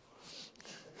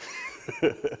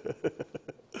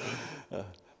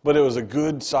 But it was a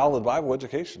good, solid Bible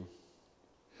education.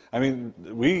 I mean,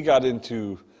 we got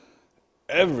into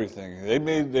Everything. They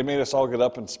made us all get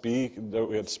up and speak.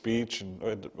 We had speech and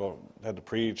had to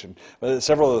preach and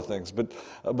several other things.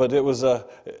 But it was a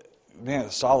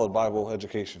solid Bible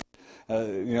education.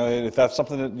 If that's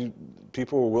something that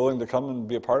people were willing to come and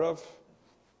be a part of,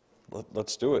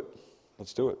 let's do it.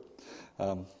 Let's do it.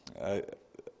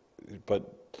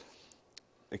 But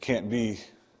it can't be.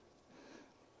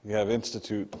 You have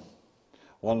Institute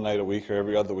one night a week or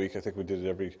every other week. I think we did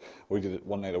it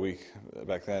one night a week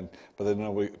back then. But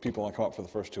then people only come up for the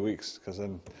first 2 weeks because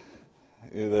then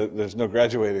there's no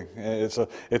graduating.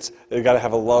 You got to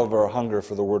have a love or a hunger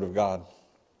for the Word of God.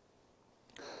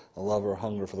 A love or a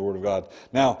hunger for the Word of God.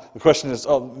 Now the question is,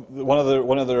 one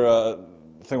other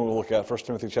thing we'll look at, 1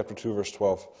 Timothy chapter 2, verse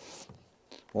 12.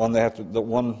 The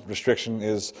one restriction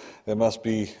is they must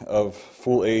be of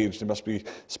full age. They must be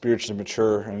spiritually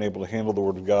mature and able to handle the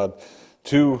Word of God.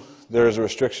 2, there is a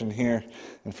restriction here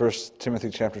in 1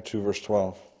 Timothy chapter 2, verse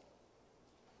 12.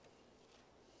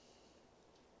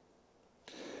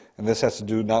 And this has to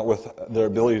do not with their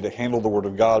ability to handle the Word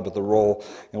of God, but the role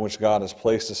in which God has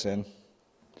placed us in.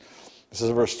 This is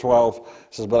verse 12. It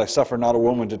says, "But I suffer not a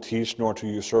woman to teach, nor to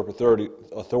usurp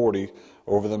authority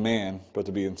over the man, but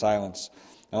to be in silence."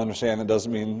 Now understand, that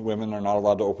doesn't mean women are not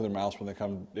allowed to open their mouths when they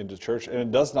come into church, and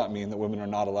it does not mean that women are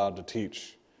not allowed to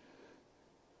teach.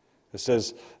 It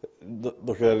says,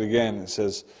 look at it again, it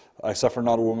says, "I suffer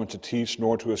not a woman to teach,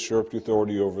 nor to usurp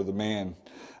authority over the man."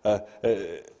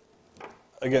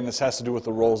 Again, this has to do with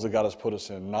the roles that God has put us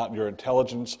in, not your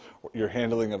intelligence, your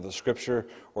handling of the Scripture,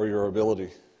 or your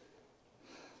ability.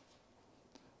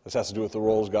 This has to do with the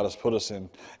roles God has put us in.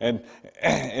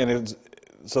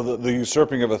 So the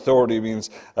usurping of authority means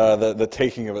the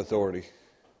taking of authority.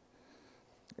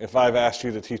 If I've asked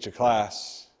you to teach a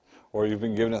class, or you've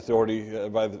been given authority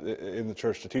in the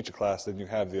church to teach a class, then you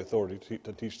have the authority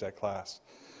to teach that class.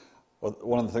 Well,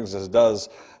 one of the things that it does,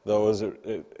 though, is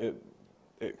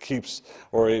it keeps,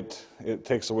 or it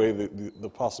takes away the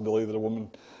possibility that a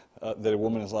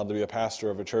woman is allowed to be a pastor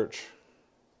of a church.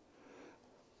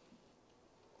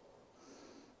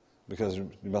 Because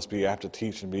you must be apt to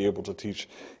teach and be able to teach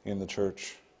in the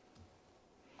church.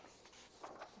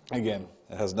 Again,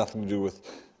 it has nothing to do with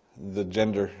the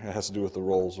gender. It has to do with the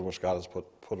roles in which God has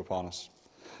put upon us.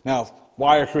 Now,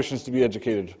 why are Christians to be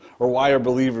educated? Or why are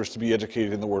believers to be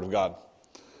educated in the Word of God?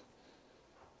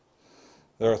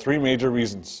 There are 3 major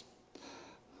reasons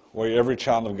why every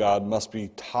child of God must be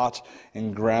taught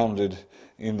and grounded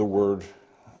in the Word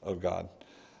of God.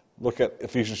 Look at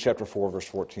Ephesians chapter 4, verse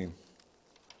 14.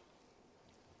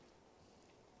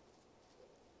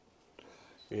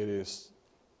 It is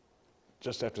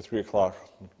just after 3 o'clock.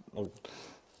 I'll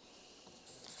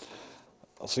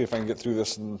see if I can get through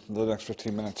this in the next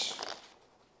 15 minutes.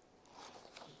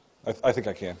 I think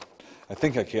I can. I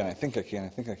think I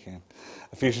can.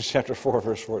 Ephesians chapter 4,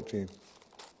 verse 14.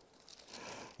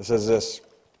 It says this: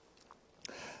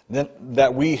 "Then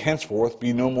that we henceforth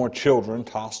be no more children,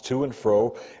 tossed to and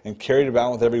fro, and carried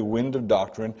about with every wind of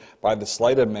doctrine, by the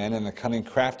sleight of men and the cunning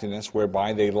craftiness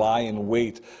whereby they lie in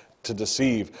wait to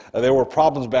deceive." There were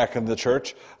problems back in the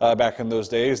church, back in those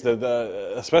days, that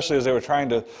especially as they were trying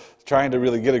to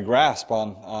really get a grasp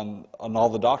on all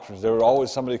the doctrines. There was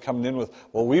always somebody coming in with,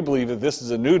 "Well, we believe that this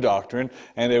is a new doctrine,"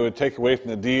 and they would take away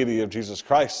from the deity of Jesus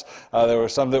Christ. There were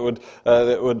some that would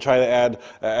try to add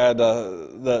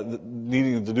the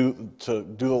needing to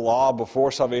do the law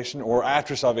before salvation or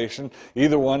after salvation.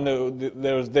 Either one,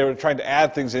 they were trying to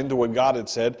add things into what God had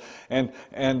said, and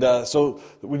so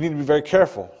we need to be very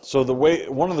careful. So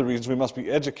one of the reasons we must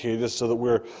be educated is so that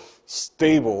we're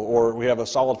stable, or we have a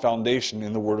solid foundation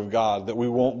in the Word of God, that we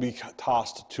won't be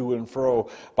tossed to and fro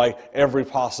by every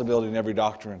possibility and every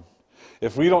doctrine.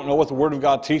 If we don't know what the Word of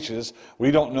God teaches,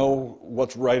 we don't know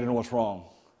what's right and what's wrong,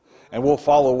 and we'll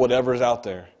follow whatever is out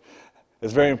there.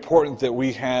 It's very important that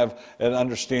we have an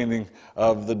understanding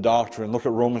of the doctrine. Look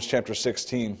at Romans chapter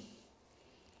 16.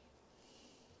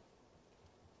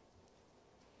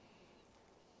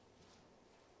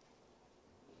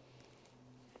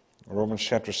 Romans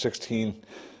chapter 16,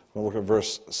 we'll look at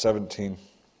verse 17.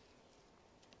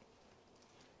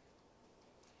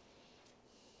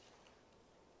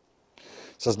 It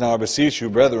says, "Now I beseech you,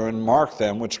 brethren, mark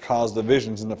them which cause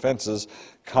divisions and offenses,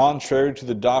 contrary to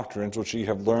the doctrines which ye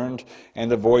have learned,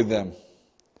 and avoid them."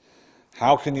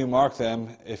 How can you mark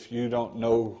them if you don't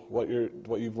know what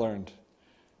you've learned?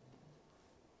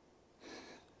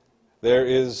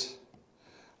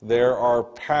 There are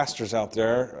pastors out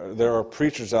there, there are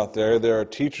preachers out there, there are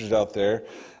teachers out there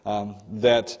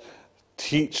that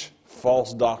teach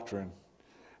false doctrine,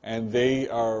 and they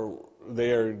are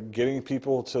getting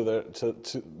people to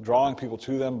drawing people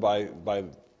to them by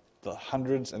the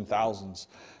hundreds and thousands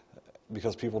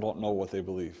because people don't know what they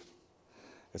believe.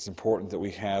 It's important that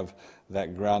we have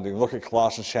that grounding. Look at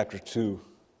Colossians chapter 2,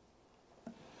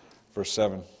 verse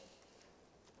 7.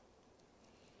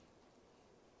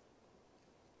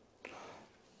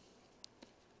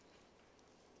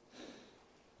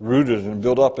 Rooted and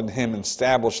built up in Him, and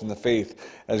established in the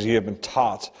faith as ye have been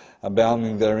taught,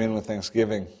 abounding therein with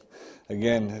thanksgiving.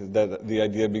 Again, that the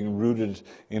idea of being rooted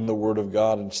in the Word of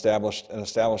God and established in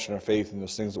our faith in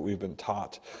those things that we've been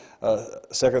taught.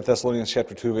 2 Thessalonians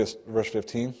chapter 2, verse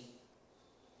 15.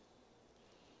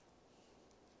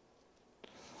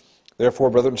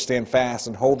 Therefore, brethren, stand fast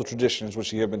and hold the traditions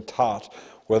which ye have been taught,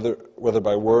 whether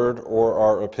by word or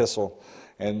our epistle.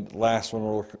 And last one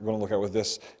we're going to look at with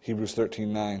this, Hebrews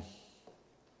 13:9.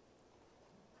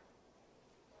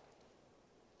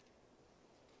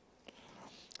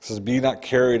 It says, be not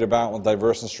carried about with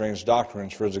diverse and strange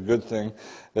doctrines, for it is a good thing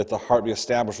that the heart be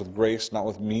established with grace, not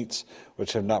with meats,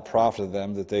 which have not profited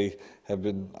them, that they have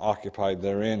been occupied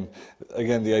therein.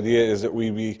 Again, the idea is that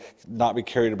we not be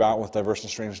carried about with diverse and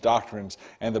strange doctrines.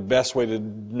 And the best way to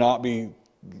not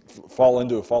fall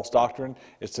into a false doctrine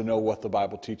is to know what the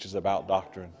Bible teaches about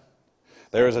doctrine.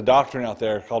 There is a doctrine out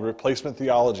there called replacement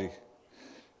theology. You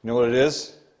know what it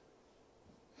is?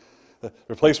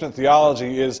 Replacement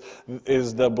theology is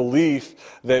the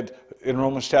belief that in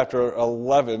Romans chapter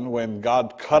 11, when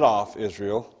God cut off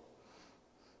Israel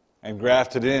and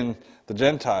grafted in the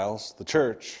Gentiles, the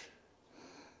church,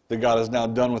 that God is now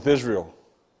done with Israel.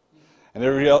 And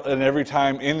every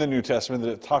time in the New Testament that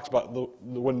it talks about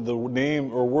when the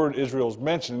name or word Israel is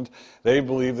mentioned, they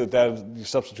believe that you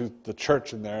substitute the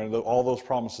church in there, and all those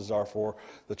promises are for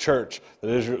the church,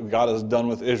 that God is done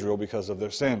with Israel because of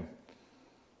their sin.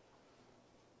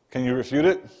 Can you refute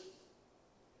it?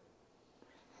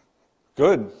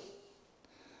 Good.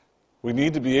 We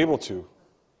need to be able to,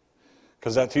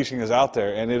 because that teaching is out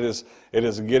there, and it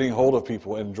is getting hold of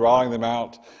people and drawing them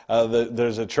out.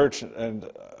 There's a church, and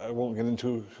I won't get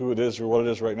into who it is or what it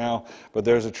is right now, but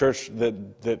there's a church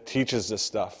that teaches this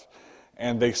stuff,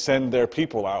 and they send their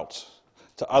people out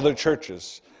to other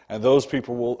churches, and those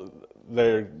people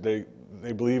they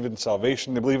believe in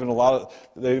salvation. They believe in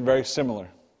they're very similar,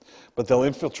 but they'll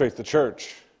infiltrate the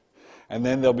church, and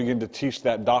then they'll begin to teach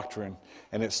that doctrine,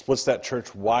 and it splits that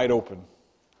church wide open.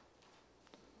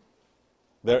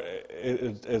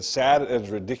 As sad, as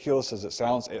ridiculous as it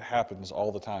sounds, it happens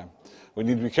all the time. We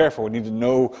need to be careful. We need to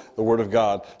know the Word of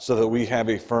God so that we have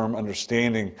a firm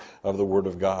understanding of the Word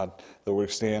of God, that we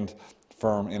stand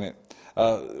firm in it.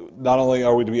 Not only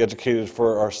are we to be educated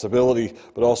for our stability,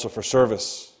 but also for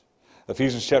service.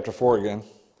 Ephesians chapter 4 again,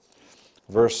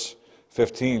 verse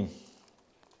 15.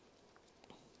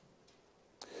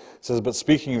 It says, but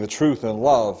speaking the truth in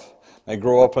love, may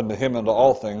grow up unto Him unto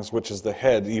all things, which is the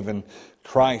head, even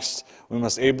Christ. We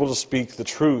must be able to speak the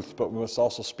truth, but we must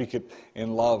also speak it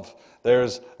in love.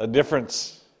 There's a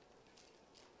difference.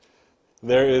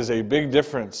 There is a big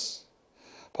difference.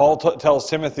 Paul tells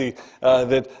Timothy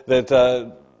let's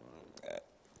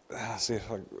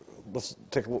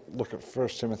take a look at 1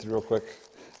 Timothy real quick.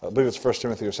 I believe it's 1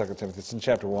 Timothy or 2 Timothy. It's in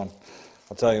chapter 1.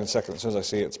 I'll tell you in a second. As soon as I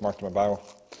see it, it's marked in my Bible.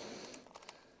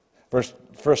 1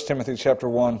 Timothy chapter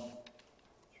 1.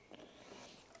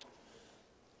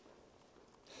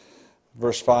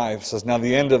 Verse 5 says, now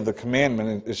the end of the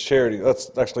commandment is charity.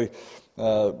 Let's actually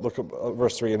look at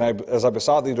verse 3. And as I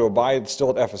besought thee to abide still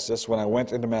at Ephesus, when I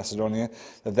went into Macedonia,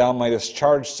 that thou mightest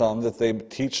charge some that they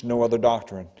teach no other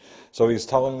doctrine. So he's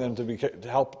telling them to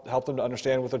help them to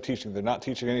understand what they're teaching. They're not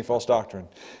teaching any false doctrine.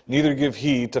 Neither give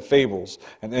heed to fables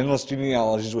and endless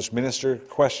genealogies which minister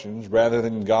questions rather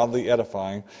than godly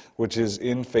edifying, which is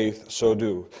in faith so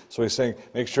do. So he's saying,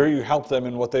 make sure you help them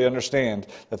in what they understand,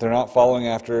 that they're not following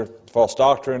after false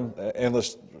doctrine,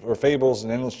 endless or fables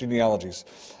and endless genealogies,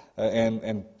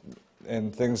 and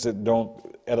things that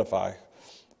don't edify.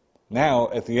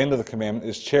 Now, at the end of the commandment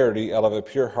is charity out of a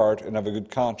pure heart and of a good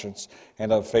conscience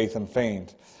and of faith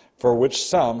unfeigned, for which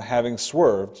some, having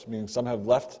swerved, meaning some have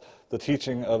left the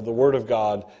teaching of the Word of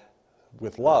God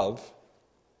with love,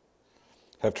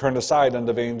 have turned aside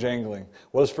unto vain jangling.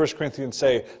 What does 1 Corinthians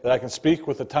say? That I can speak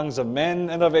with the tongues of men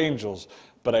and of angels,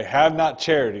 but I have not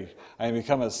charity. I am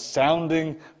become a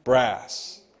sounding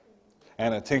brass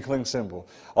and a tinkling cymbal.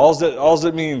 All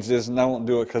it means is, and I won't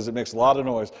do it because it makes a lot of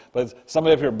noise, but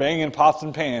somebody up here banging pots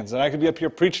and pans, and I could be up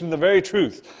here preaching the very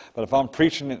truth, but if I'm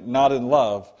preaching it not in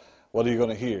love, what are you going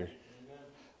to hear?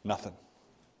 Nothing.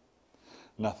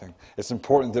 Nothing. It's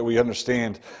important that we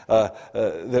understand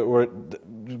that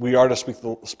we are to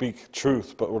speak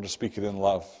truth, but we're to speak it in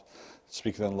love.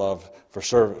 speaking in love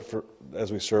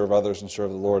as we serve others and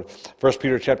serve the Lord. 1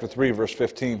 Peter chapter 3, verse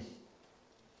 15.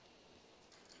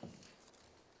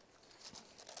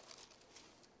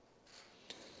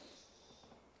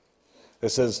 It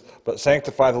says, "But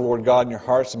sanctify the Lord God in your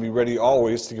hearts, and be ready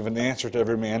always to give an answer to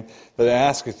every man that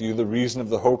asketh you the reason of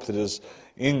the hope that is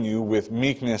in you with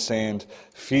meekness and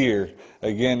fear."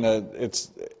 Again,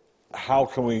 it's how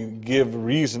can we give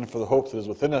reason for the hope that is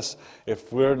within us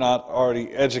if we're not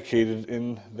already educated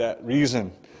in that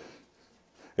reason?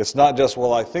 It's not just,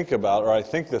 well, I think about, or I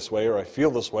think this way, or I feel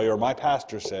this way, or my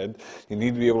pastor said. You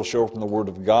need to be able to show from the Word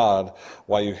of God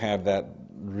why you have that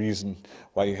reason,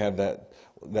 why you have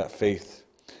that faith.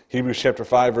 Hebrews chapter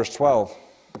 5, verse 12.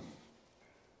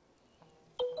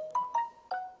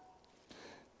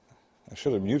 I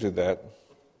should have muted that.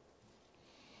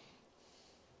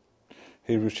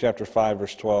 Hebrews chapter 5,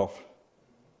 verse 12.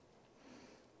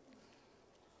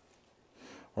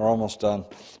 We're almost done.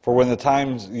 "For when the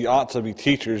times ye ought to be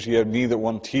teachers, ye have need that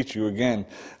one teach you." Again,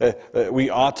 we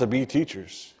ought to be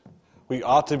teachers. We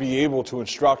ought to be able to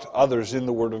instruct others in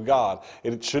the Word of God.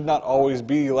 It should not always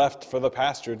be left for the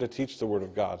pastor to teach the Word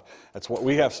of God. That's what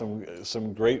we have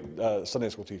some great Sunday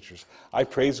school teachers. I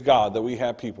praise God that we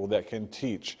have people that can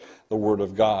teach the Word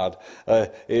of God.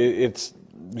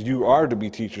 You are to be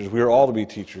teachers. We are all to be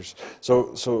teachers.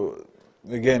 So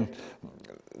again,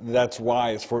 that's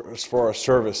why it's for our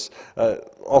service.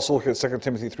 Also look at 2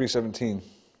 Timothy 3:17.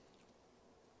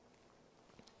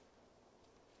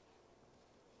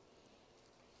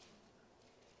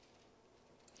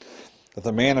 "That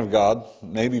the man of God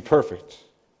may be perfect,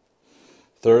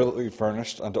 thoroughly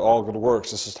furnished unto all good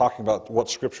works." This is talking about what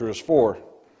Scripture is for.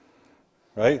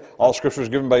 Right? "All Scripture is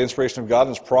given by inspiration of God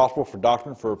and is profitable for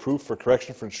doctrine, for reproof, for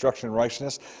correction, for instruction in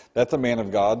righteousness, that the man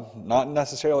of God," not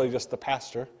necessarily just the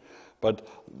pastor, but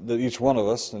that each one of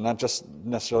us, and not just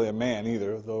necessarily a man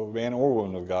either, though man or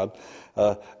woman of God,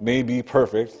 "may be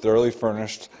perfect, thoroughly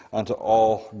furnished unto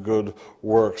all good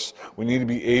works." We need to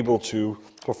be able to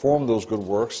perform those good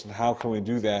works, and how can we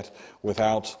do that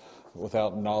without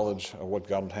knowledge of what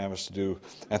God would have us to do?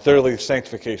 And thirdly,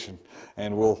 sanctification.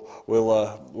 And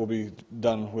we'll be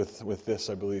done with this,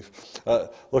 I believe.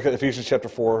 Look at Ephesians chapter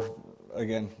 4,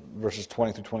 again, verses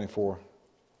 20 through 24.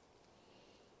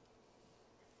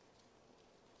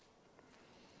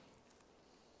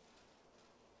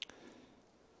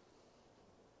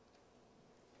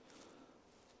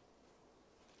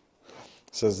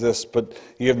 It says this, "But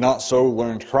ye have not so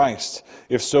learned Christ,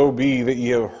 if so be that ye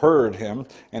have heard him,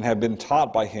 and have been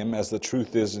taught by him, as the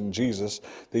truth is in Jesus,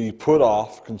 that ye put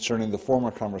off, concerning the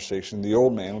former conversation, the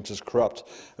old man, which is corrupt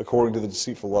according to the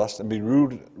deceitful lust, and be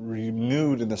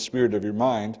renewed in the spirit of your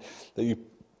mind, that ye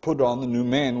put on the new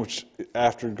man, which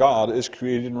after God is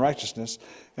created in righteousness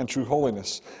and true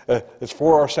holiness." It's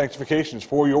for our sanctification. It's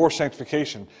for your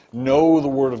sanctification. Know the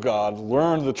Word of God.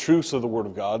 Learn the truths of the Word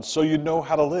of God so you know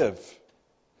how to live.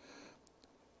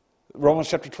 Romans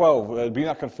chapter 12, "Be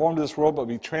not conformed to this world, but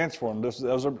be transformed." That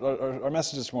was our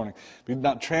message this morning. Be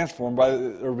not transformed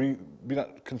be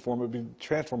not conformed, but be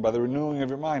transformed by the renewing of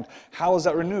your mind. How is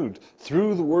that renewed?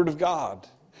 Through the Word of God.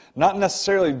 Not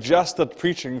necessarily just the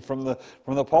preaching from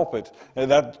the pulpit.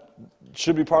 That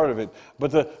should be part of it.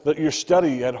 But your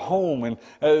study at home, and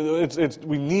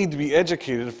we need to be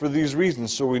educated for these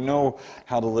reasons so we know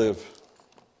how to live.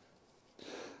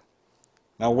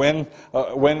 Now when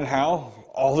and how?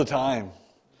 All the time.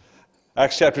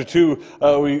 Acts chapter 2,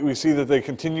 we see that they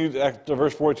continued,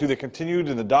 verse 42, they continued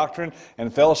in the doctrine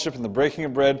and fellowship in the breaking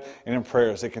of bread and in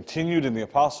prayers. They continued in the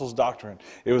apostles' doctrine.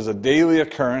 It was a daily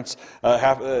occurrence.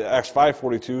 Acts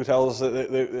 5:42 tells us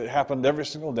that it happened every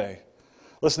single day.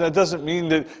 Listen, that doesn't mean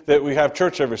that we have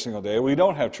church every single day. We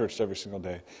don't have church every single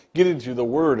day. Get into the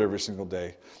Word every single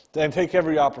day. And take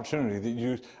every opportunity that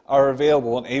you are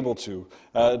available and able to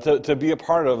be a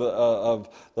part of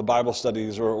the Bible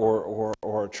studies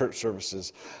or church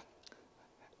services.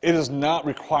 It is not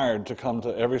required to come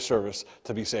to every service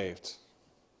to be saved.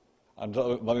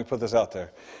 Let me put this out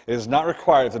there. It is not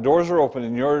required. If the doors are open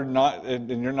and you're not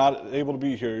able to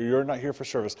be here, you're not here for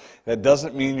service, that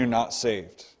doesn't mean you're not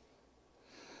saved.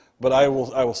 But I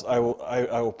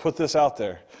will put this out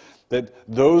there, that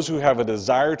those who have a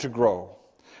desire to grow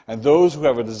and those who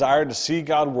have a desire to see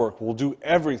God work will do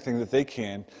everything that they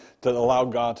can to allow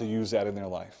God to use that in their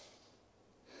life.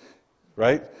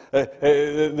 Right?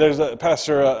 There's a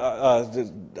pastor,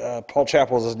 Paul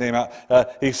Chappell is his name out.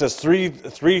 He says three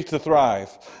to thrive.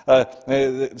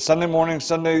 Sunday morning,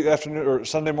 Sunday afternoon, or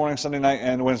Sunday morning, Sunday night,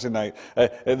 and Wednesday night.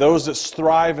 Those that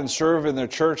thrive and serve in their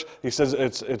church, he says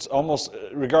it's almost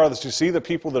regardless. You see the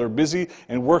people that are busy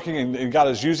and working, and God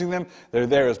is using them. They're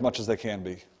there as much as they can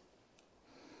be.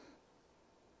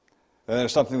 And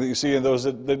there's something that you see in those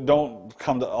that don't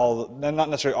come to not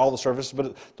necessarily all the services,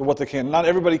 but to what they can. Not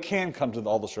everybody can come to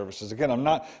all the services. Again, I'm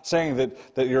not saying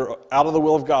that you're out of the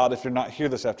will of God if you're not here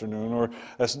this afternoon, or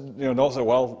don't say,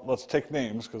 well, let's take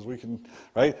names because we can,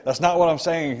 right? That's not what I'm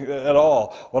saying at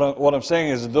all. What I'm saying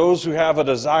is those who have a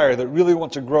desire that really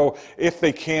want to grow, if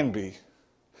they can be.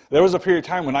 There was a period of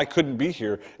time when I couldn't be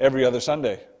here every other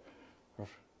Sunday.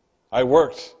 I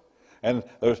worked, and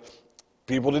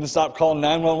people didn't stop calling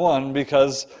 911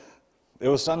 because it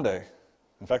was Sunday.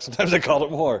 In fact, sometimes they called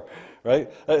it more,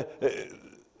 right?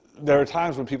 There are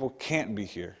times when people can't be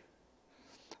here.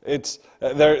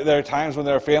 There are times when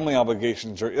there are family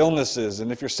obligations or illnesses,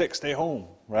 and if you're sick, stay home,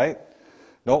 right?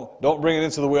 Don't bring it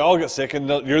into we all get sick and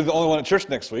you're the only one at church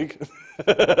next week.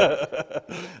 There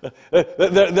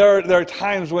are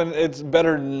times when it's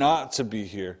better not to be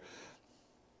here.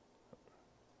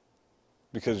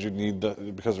 Because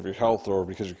because of your health, or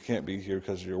because you can't be here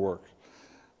because of your work.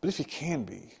 But if you can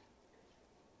be,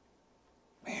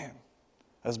 man,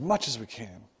 as much as we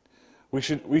can, we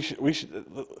should.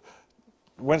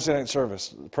 Wednesday night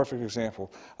service, perfect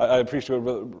example. I appreciate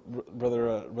what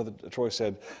Brother Troy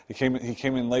said. He came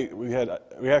in late. We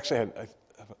actually had.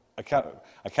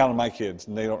 I counted my kids,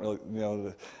 and they don't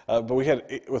really, but we had,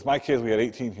 with my kids, we had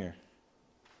 18 here.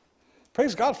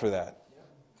 Praise God for that.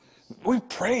 We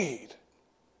prayed.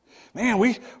 Man,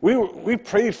 we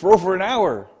prayed for over an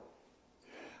hour.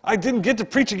 I didn't get to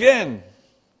preach again.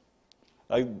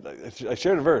 I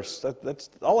shared a verse. That's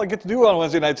all I get to do on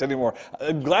Wednesday nights anymore.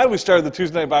 I'm glad we started the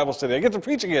Tuesday night Bible study. I get to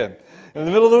preach again in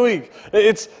the middle of the week.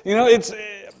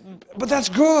 But that's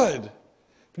good.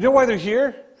 You know why they're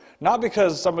here? Not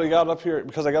because somebody got up here,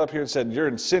 because I got up here and said, you're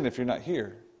in sin if you're not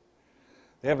here.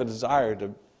 They have a desire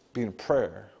to be in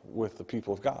prayer with the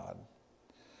people of God.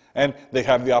 And they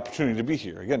have the opportunity to be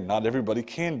here. Again, not everybody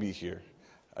can be here.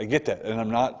 I get that. And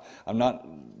I'm not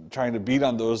trying to beat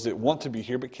on those that want to be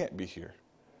here but can't be here.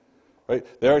 Right?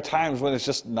 There are times when it's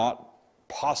just not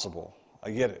possible.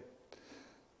 I get it.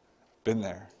 Been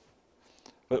there.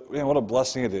 But what a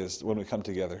blessing it is when we come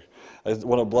together.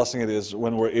 What a blessing it is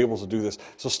when we're able to do this.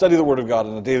 So study the Word of God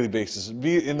on a daily basis.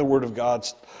 Be in the Word of God,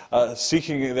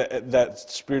 seeking that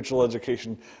spiritual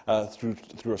education through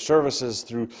our services,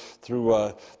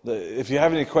 if you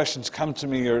have any questions, come to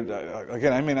me. Or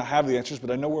again, I may not have the answers, but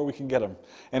I know where we can get them.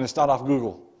 And it's not off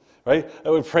Google. Right? I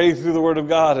would pray through the Word of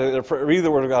God, read the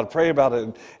Word of God, pray about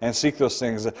it, and seek those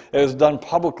things. It was done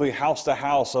publicly, house to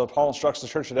house. Paul instructs the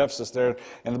church at Ephesus there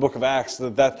in the book of Acts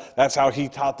that's how he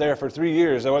taught there for 3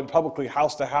 years. They went publicly,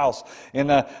 house to house.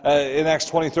 In Acts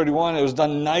 20:31, it was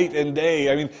done night and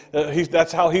day. I mean,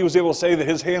 that's how he was able to say that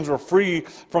his hands were free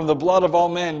from the blood of all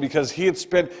men, because he had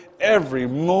spent every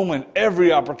moment,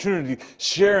 every opportunity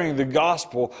sharing the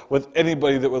gospel with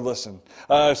anybody that would listen.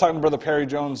 I was talking to Brother Perry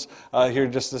Jones here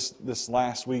just this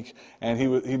last week, and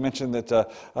he mentioned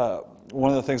that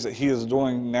one of the things that he is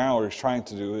doing now, or he's trying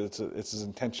to do, it's his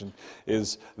intention,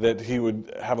 is that he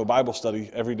would have a Bible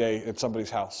study every day at somebody's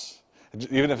house.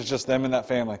 Even if it's just them and that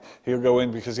family, he'll go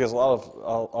in, because he has a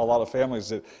lot of families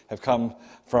that have come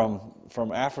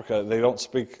from Africa. They don't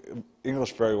speak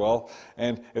English very well,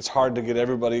 and it's hard to get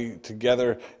everybody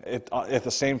together at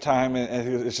the same time,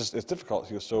 and it's difficult.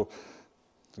 He goes,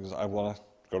 I want to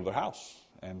go to their house.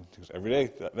 And he goes, every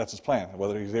day, that's his plan.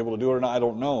 Whether he's able to do it or not, I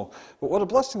don't know. But what a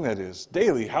blessing that is,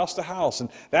 daily, house to house.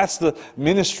 And that's the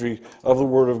ministry of the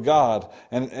Word of God.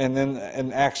 And then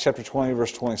in Acts chapter 20,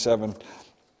 verse 27,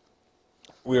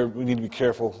 we need to be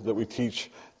careful that we teach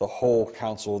the whole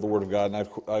counsel of the Word of God. And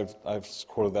I've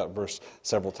quoted that verse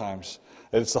several times.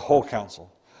 It's the whole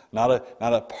counsel, not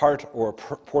a part or a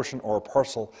portion or a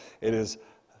parcel. It is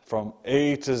from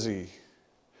A to Z.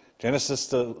 Genesis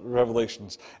to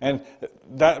Revelations. And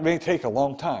that may take a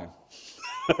long time.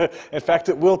 In fact,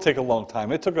 it will take a long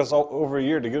time. It took us over a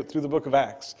year to get through the book of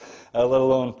Acts, let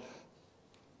alone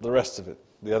the rest of it,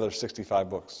 the other 65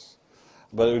 books.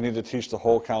 But we need to teach the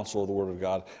whole counsel of the Word of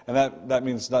God. And that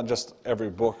means not just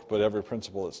every book, but every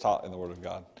principle that's taught in the Word of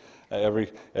God.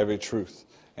 Every truth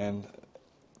and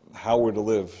how we're to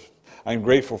live. I'm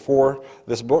grateful for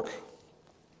this book,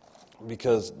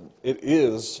 because it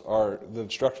is the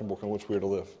instruction book in which we are to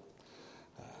live.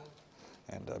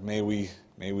 May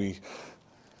we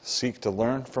seek to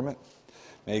learn from it.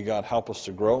 May God help us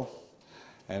to grow.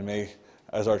 And may,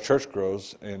 as our church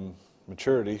grows in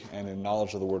maturity and in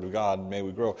knowledge of the Word of God, may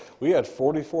we grow. We had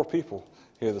 44 people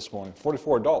here this morning,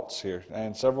 44 adults here,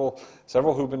 and several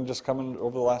who've been just coming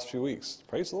over the last few weeks.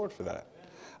 Praise the Lord for that.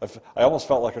 I almost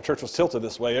felt like our church was tilted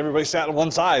this way. Everybody sat on one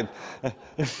side.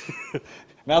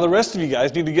 Now the rest of you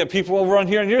guys need to get people over on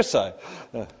here on your side.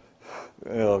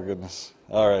 Oh, goodness.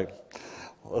 All right.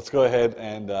 Let's go ahead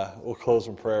and we'll close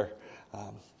in prayer.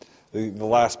 The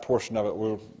last portion of it,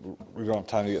 we don't have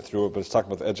time to get through it, but it's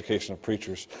talking about the education of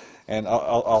preachers. And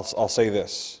I'll say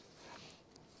this.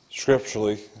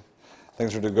 Scripturally,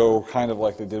 things are to go kind of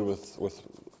like they did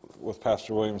with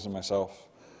Pastor Williams and myself.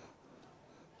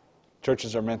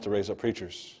 Churches are meant to raise up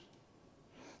preachers,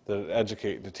 that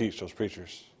educate, to teach those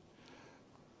preachers.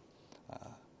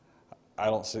 I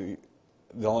don't see,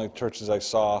 the only churches I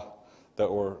saw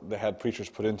that had preachers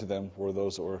put into them were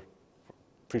those that were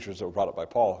preachers that were brought up by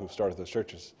Paul, who started those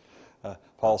churches.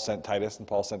 Paul sent Titus and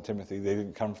Paul sent Timothy. They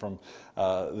didn't come from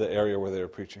the area where they were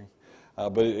preaching.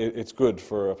 But it's good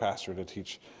for a pastor to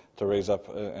teach, to raise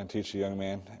up and teach a young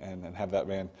man and have that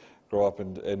man grow up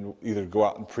and either go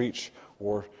out and preach,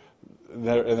 or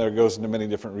there goes into many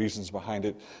different reasons behind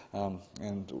it.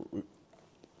 And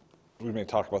we may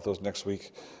talk about those next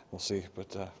week. We'll see.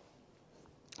 But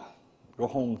go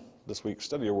home this week,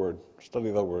 study your word,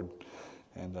 study the word,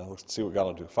 and let's see what God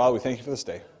will do. Father, we thank you for this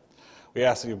day. We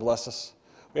ask that you bless us.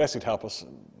 We ask you to help us.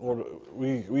 Lord,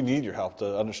 we need your help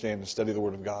to understand and study the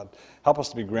Word of God. Help us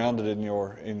to be grounded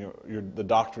in the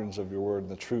doctrines of your Word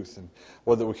and the truth, and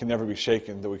Lord, that we can never be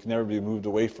shaken, that we can never be moved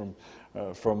away from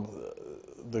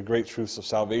the great truths of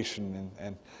salvation.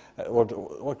 And Lord,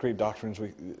 what great doctrines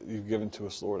you've given to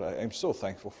us, Lord. I'm so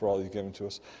thankful for all you've given to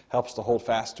us. Help us to hold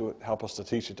fast to it. Help us to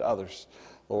teach it to others.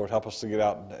 Lord, help us to get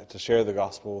out and to share the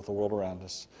gospel with the world around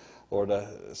us. Lord,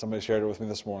 somebody shared it with me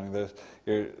this morning.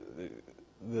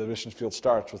 The mission field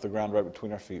starts with the ground right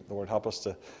between our feet. Lord, help us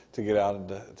to get out and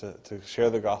to share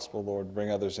the gospel, Lord,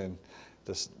 bring others in,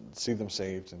 to see them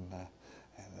saved, and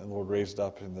Lord, raised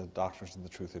up in the doctrines and the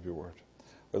truth of your word.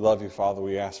 We love you, Father.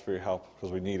 We ask for your help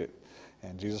because we need it.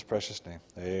 In Jesus' precious name,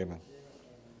 amen.